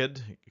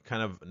naked,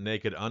 kind of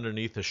naked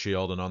underneath the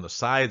shield and on the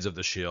sides of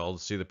the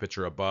shield. See the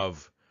picture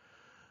above.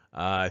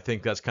 I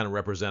think that's kind of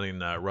representing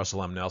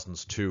Russell M.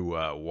 Nelson's two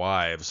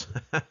wives.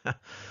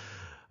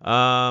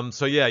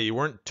 So yeah, you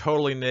weren't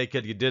totally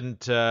naked. You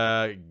didn't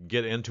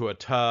get into a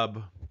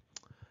tub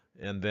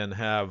and then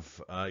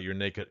have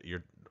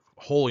your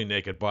wholly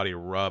naked body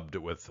rubbed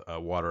with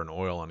water and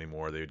oil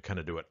anymore. They would kind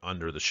of do it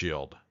under the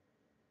shield.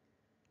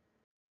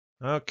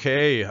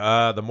 Okay,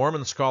 the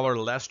Mormon scholar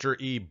Lester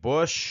E.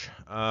 Bush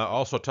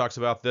also talks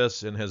about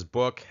this in his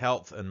book,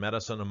 Health and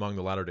Medicine Among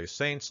the Latter-day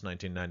Saints,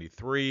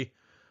 1993.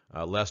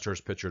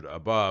 Lester's pictured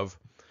above.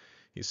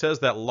 He says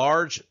that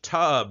large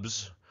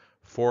tubs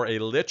for a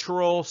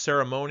literal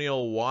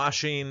ceremonial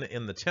washing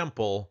in the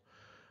temple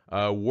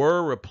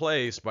were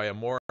replaced by a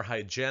more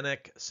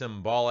hygienic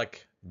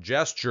symbolic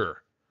gesture.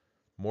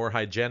 More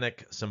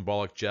hygienic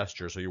symbolic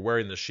gesture. So you're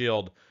wearing the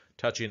shield,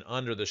 touching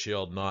under the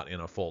shield, not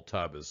in a full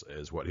tub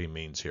is what he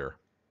means here.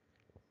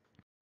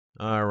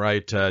 All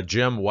right,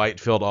 Jim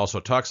Whitefield also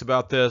talks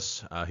about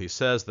this. He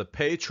says the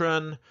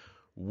patron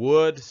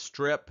would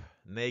strip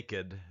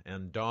naked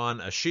and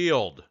don a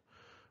shield,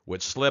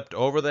 which slipped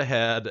over the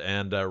head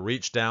and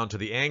reached down to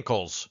the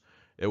ankles.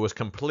 It was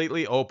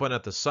completely open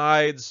at the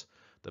sides.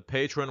 The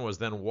patron was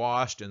then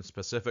washed in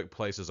specific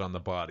places on the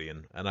body,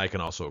 and I can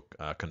also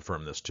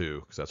confirm this too,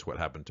 because that's what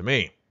happened to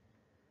me.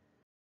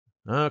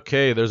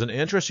 Okay, there's an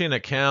interesting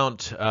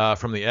account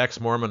from the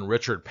ex-Mormon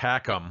Richard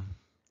Packham.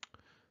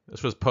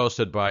 This was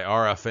posted by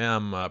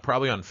RFM,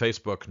 probably on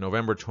Facebook,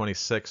 November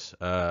 26,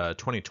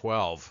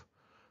 2012.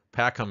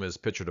 Packham is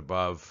pictured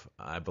above,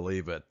 I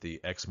believe, at the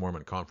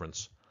ex-Mormon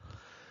conference.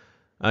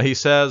 He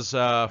says,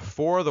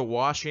 for the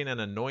washing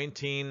and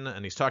anointing,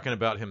 and he's talking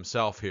about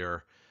himself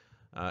here,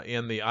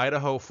 in the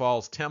Idaho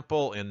Falls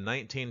Temple in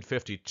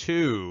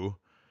 1952,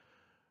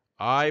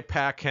 I,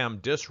 Packham,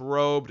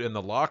 disrobed in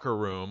the locker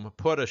room,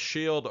 put a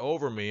shield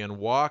over me, and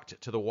walked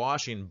to the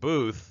washing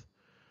booth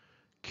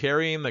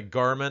carrying the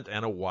garment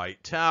and a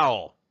white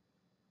towel.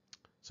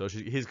 So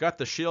he's got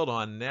the shield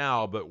on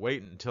now, but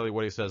wait until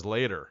what he says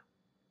later.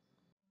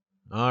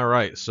 All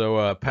right,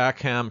 so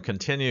Packham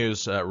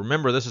continues.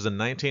 Remember, this is in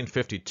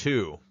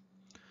 1952.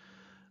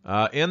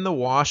 In the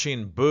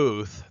washing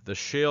booth, the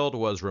shield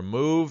was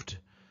removed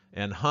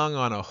and hung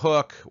on a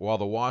hook while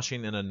the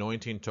washing and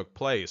anointing took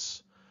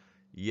place.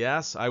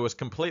 Yes, I was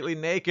completely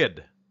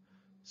naked.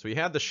 So he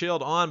had the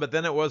shield on, but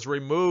then it was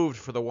removed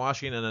for the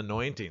washing and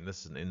anointing.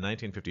 This is in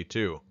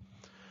 1952.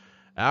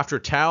 After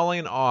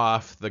toweling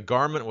off, the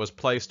garment was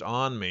placed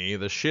on me,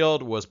 the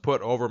shield was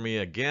put over me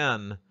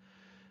again,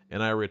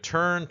 and I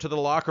returned to the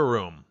locker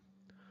room.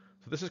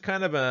 So this is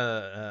kind of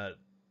a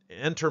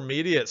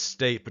intermediate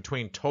state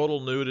between total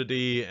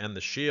nudity and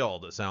the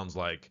shield, it sounds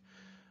like,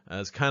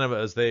 as kind of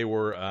as they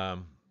were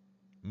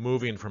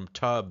moving from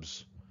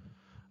tubs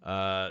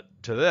to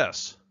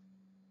this.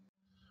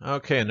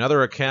 Okay,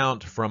 another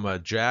account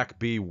from Jack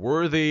B.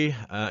 Worthy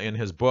in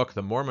his book,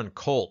 The Mormon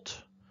Cult.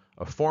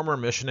 A former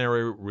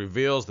missionary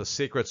reveals the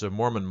secrets of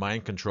Mormon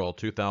mind control,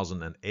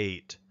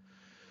 2008.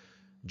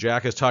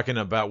 Jack is talking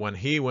about when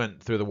he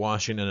went through the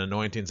washing and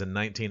anointings in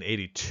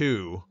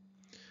 1982.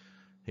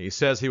 He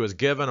says he was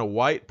given a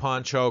white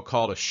poncho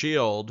called a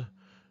shield,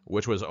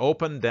 which was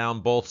opened down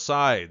both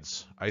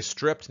sides. I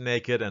stripped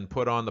naked and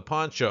put on the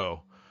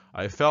poncho.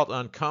 I felt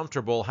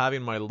uncomfortable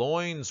having my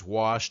loins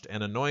washed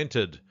and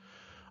anointed.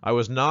 I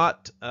was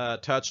not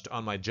touched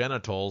on my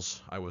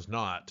genitals. I was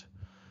not.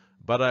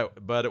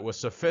 But it was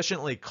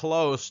sufficiently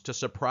close to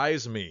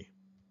surprise me.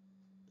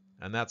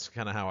 And that's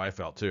kind of how I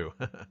felt too.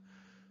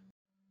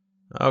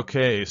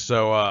 Okay,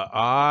 so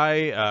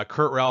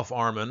Kurt Ralph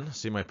Arman,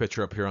 see my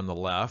picture up here on the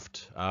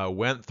left,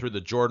 went through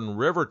the Jordan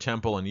River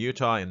Temple in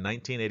Utah in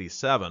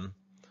 1987.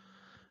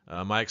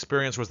 My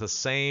experience was the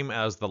same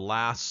as the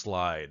last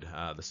slide,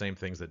 the same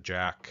things that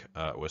Jack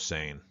was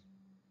saying.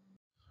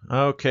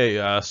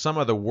 Okay, some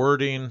of the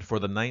wording for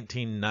the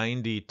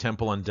 1990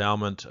 Temple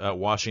Endowment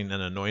washing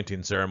and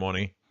anointing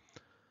ceremony.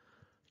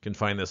 You can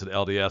find this at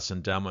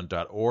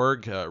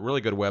ldsendowment.org.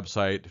 Really good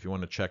website if you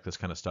want to check this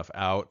kind of stuff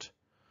out.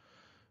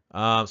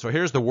 So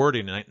here's the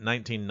wording in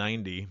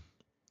 1990.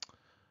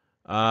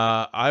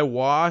 I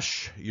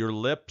wash your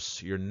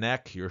lips, your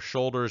neck, your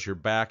shoulders, your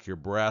back, your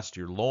breast,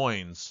 your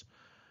loins,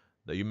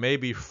 that you may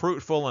be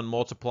fruitful and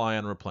multiply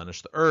and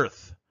replenish the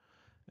earth.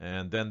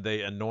 And then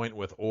they anoint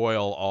with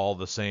oil all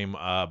the same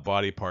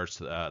body parts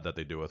that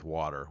they do with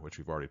water, which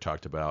we've already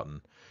talked about.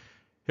 And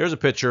here's a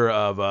picture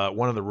of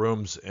one of the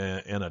rooms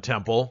in a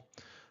temple.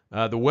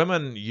 The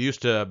women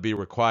used to be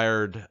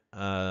required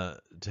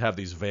to have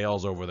these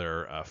veils over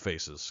their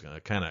faces,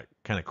 kind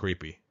of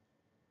creepy.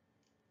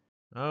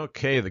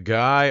 Okay, the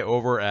guy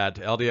over at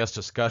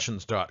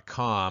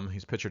ldsdiscussions.com,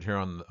 he's pictured here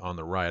on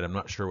the right. I'm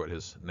not sure what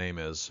his name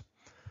is.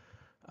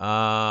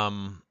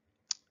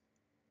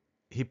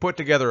 He put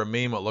together a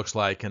meme, it looks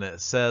like, and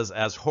it says,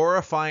 as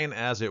horrifying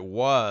as it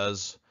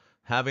was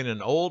having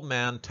an old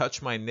man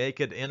touch my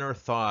naked inner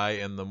thigh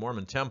in the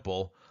Mormon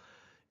temple,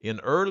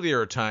 in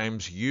earlier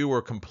times you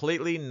were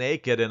completely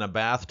naked in a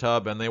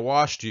bathtub and they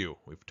washed you.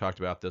 We've talked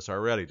about this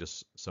already,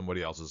 just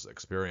somebody else's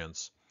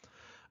experience.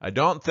 I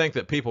don't think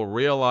that people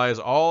realize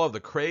all of the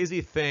crazy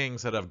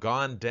things that have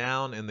gone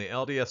down in the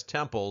LDS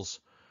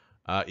temples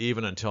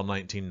even until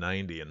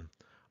 1990. And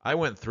I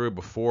went through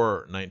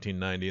before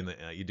 1990,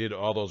 and you did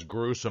all those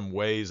gruesome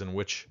ways in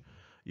which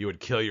you would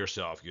kill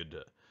yourself.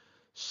 You'd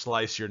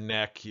slice your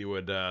neck, you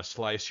would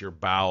slice your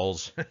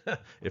bowels,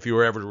 if you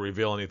were ever to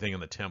reveal anything in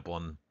the temple.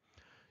 And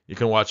you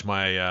can watch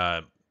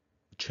my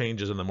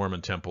changes in the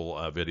Mormon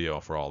temple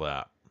video for all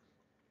that.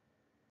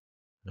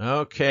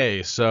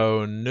 Okay,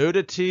 so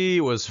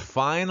nudity was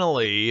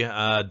finally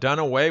done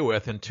away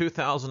with in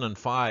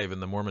 2005 in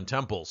the Mormon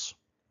temples.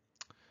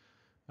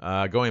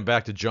 Going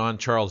back to John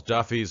Charles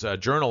Duffy's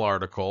journal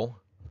article,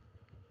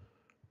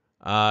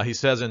 he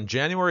says, in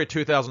January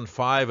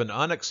 2005, an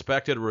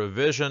unexpected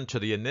revision to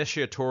the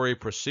initiatory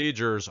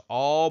procedures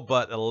all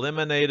but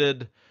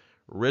eliminated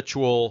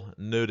ritual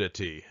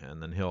nudity.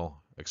 And then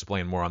he'll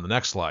explain more on the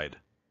next slide.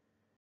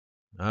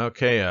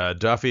 Okay,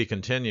 Duffy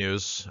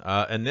continues,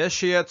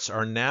 initiates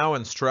are now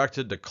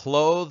instructed to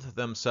clothe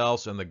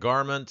themselves in the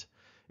garment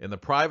in the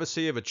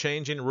privacy of a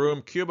changing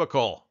room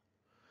cubicle.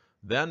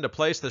 Then to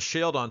place the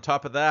shield on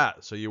top of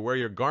that. So you wear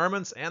your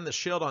garments and the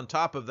shield on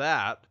top of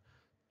that.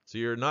 So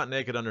you're not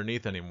naked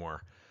underneath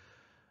anymore.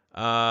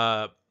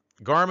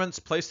 Garments,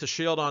 place the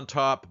shield on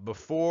top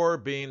before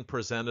being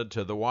presented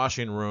to the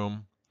washing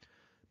room.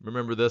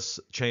 Remember, this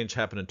change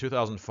happened in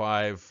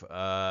 2005.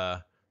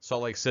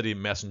 Salt Lake City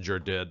Messenger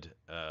did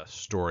a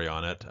story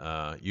on it.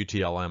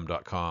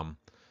 utlm.com.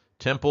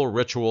 Temple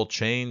ritual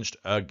changed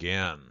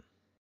again.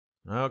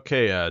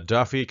 Okay,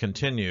 Duffy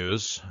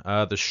continues.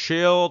 The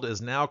shield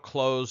is now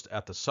closed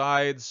at the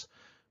sides,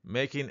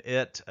 making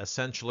it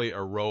essentially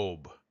a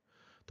robe.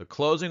 The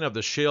closing of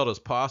the shield is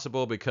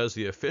possible because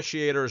the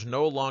officiators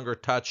no longer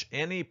touch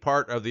any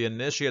part of the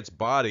initiate's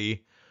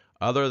body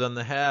other than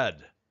the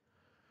head.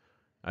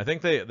 I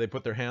think they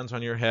put their hands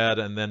on your head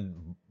and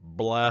then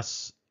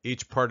bless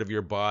each part of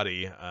your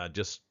body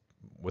just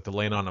with the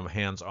laying on of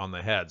hands on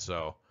the head.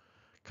 So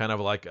kind of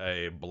like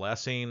a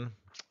blessing,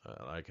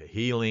 like a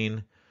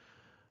healing.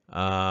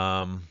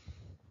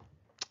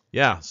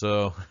 Yeah,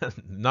 so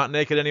not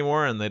naked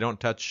anymore, and they don't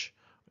touch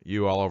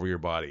you all over your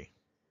body.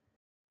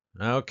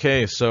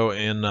 Okay, so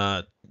in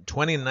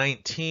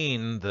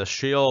 2019, the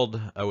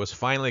shield was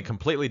finally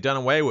completely done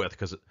away with,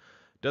 because it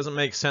doesn't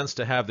make sense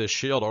to have this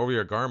shield over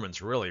your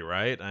garments, really,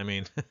 right? I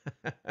mean,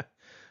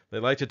 they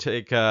like to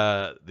take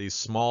these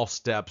small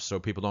steps so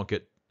people don't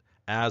get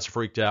as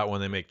freaked out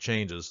when they make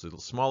changes.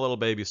 Small little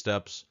baby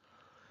steps.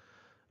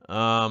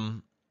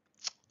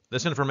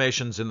 This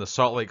information's in the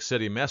Salt Lake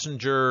City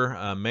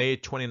Messenger, May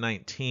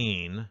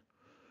 2019.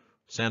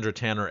 Sandra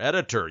Tanner,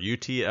 editor,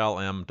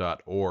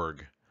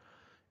 utlm.org.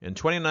 In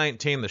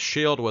 2019, the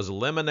shield was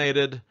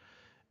eliminated,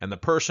 and the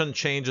person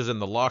changes in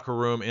the locker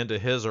room into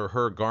his or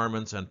her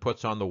garments and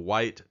puts on the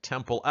white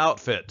temple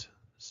outfit.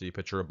 See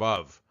picture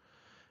above.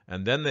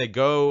 And then they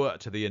go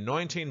to the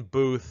anointing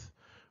booth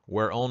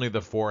where only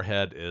the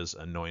forehead is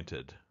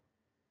anointed.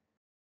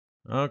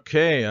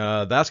 Okay,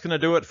 that's going to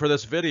do it for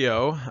this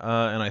video,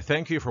 and I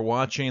thank you for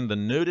watching the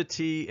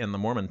Nudity in the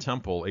Mormon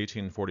Temple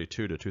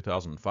 1842 to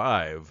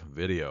 2005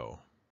 video.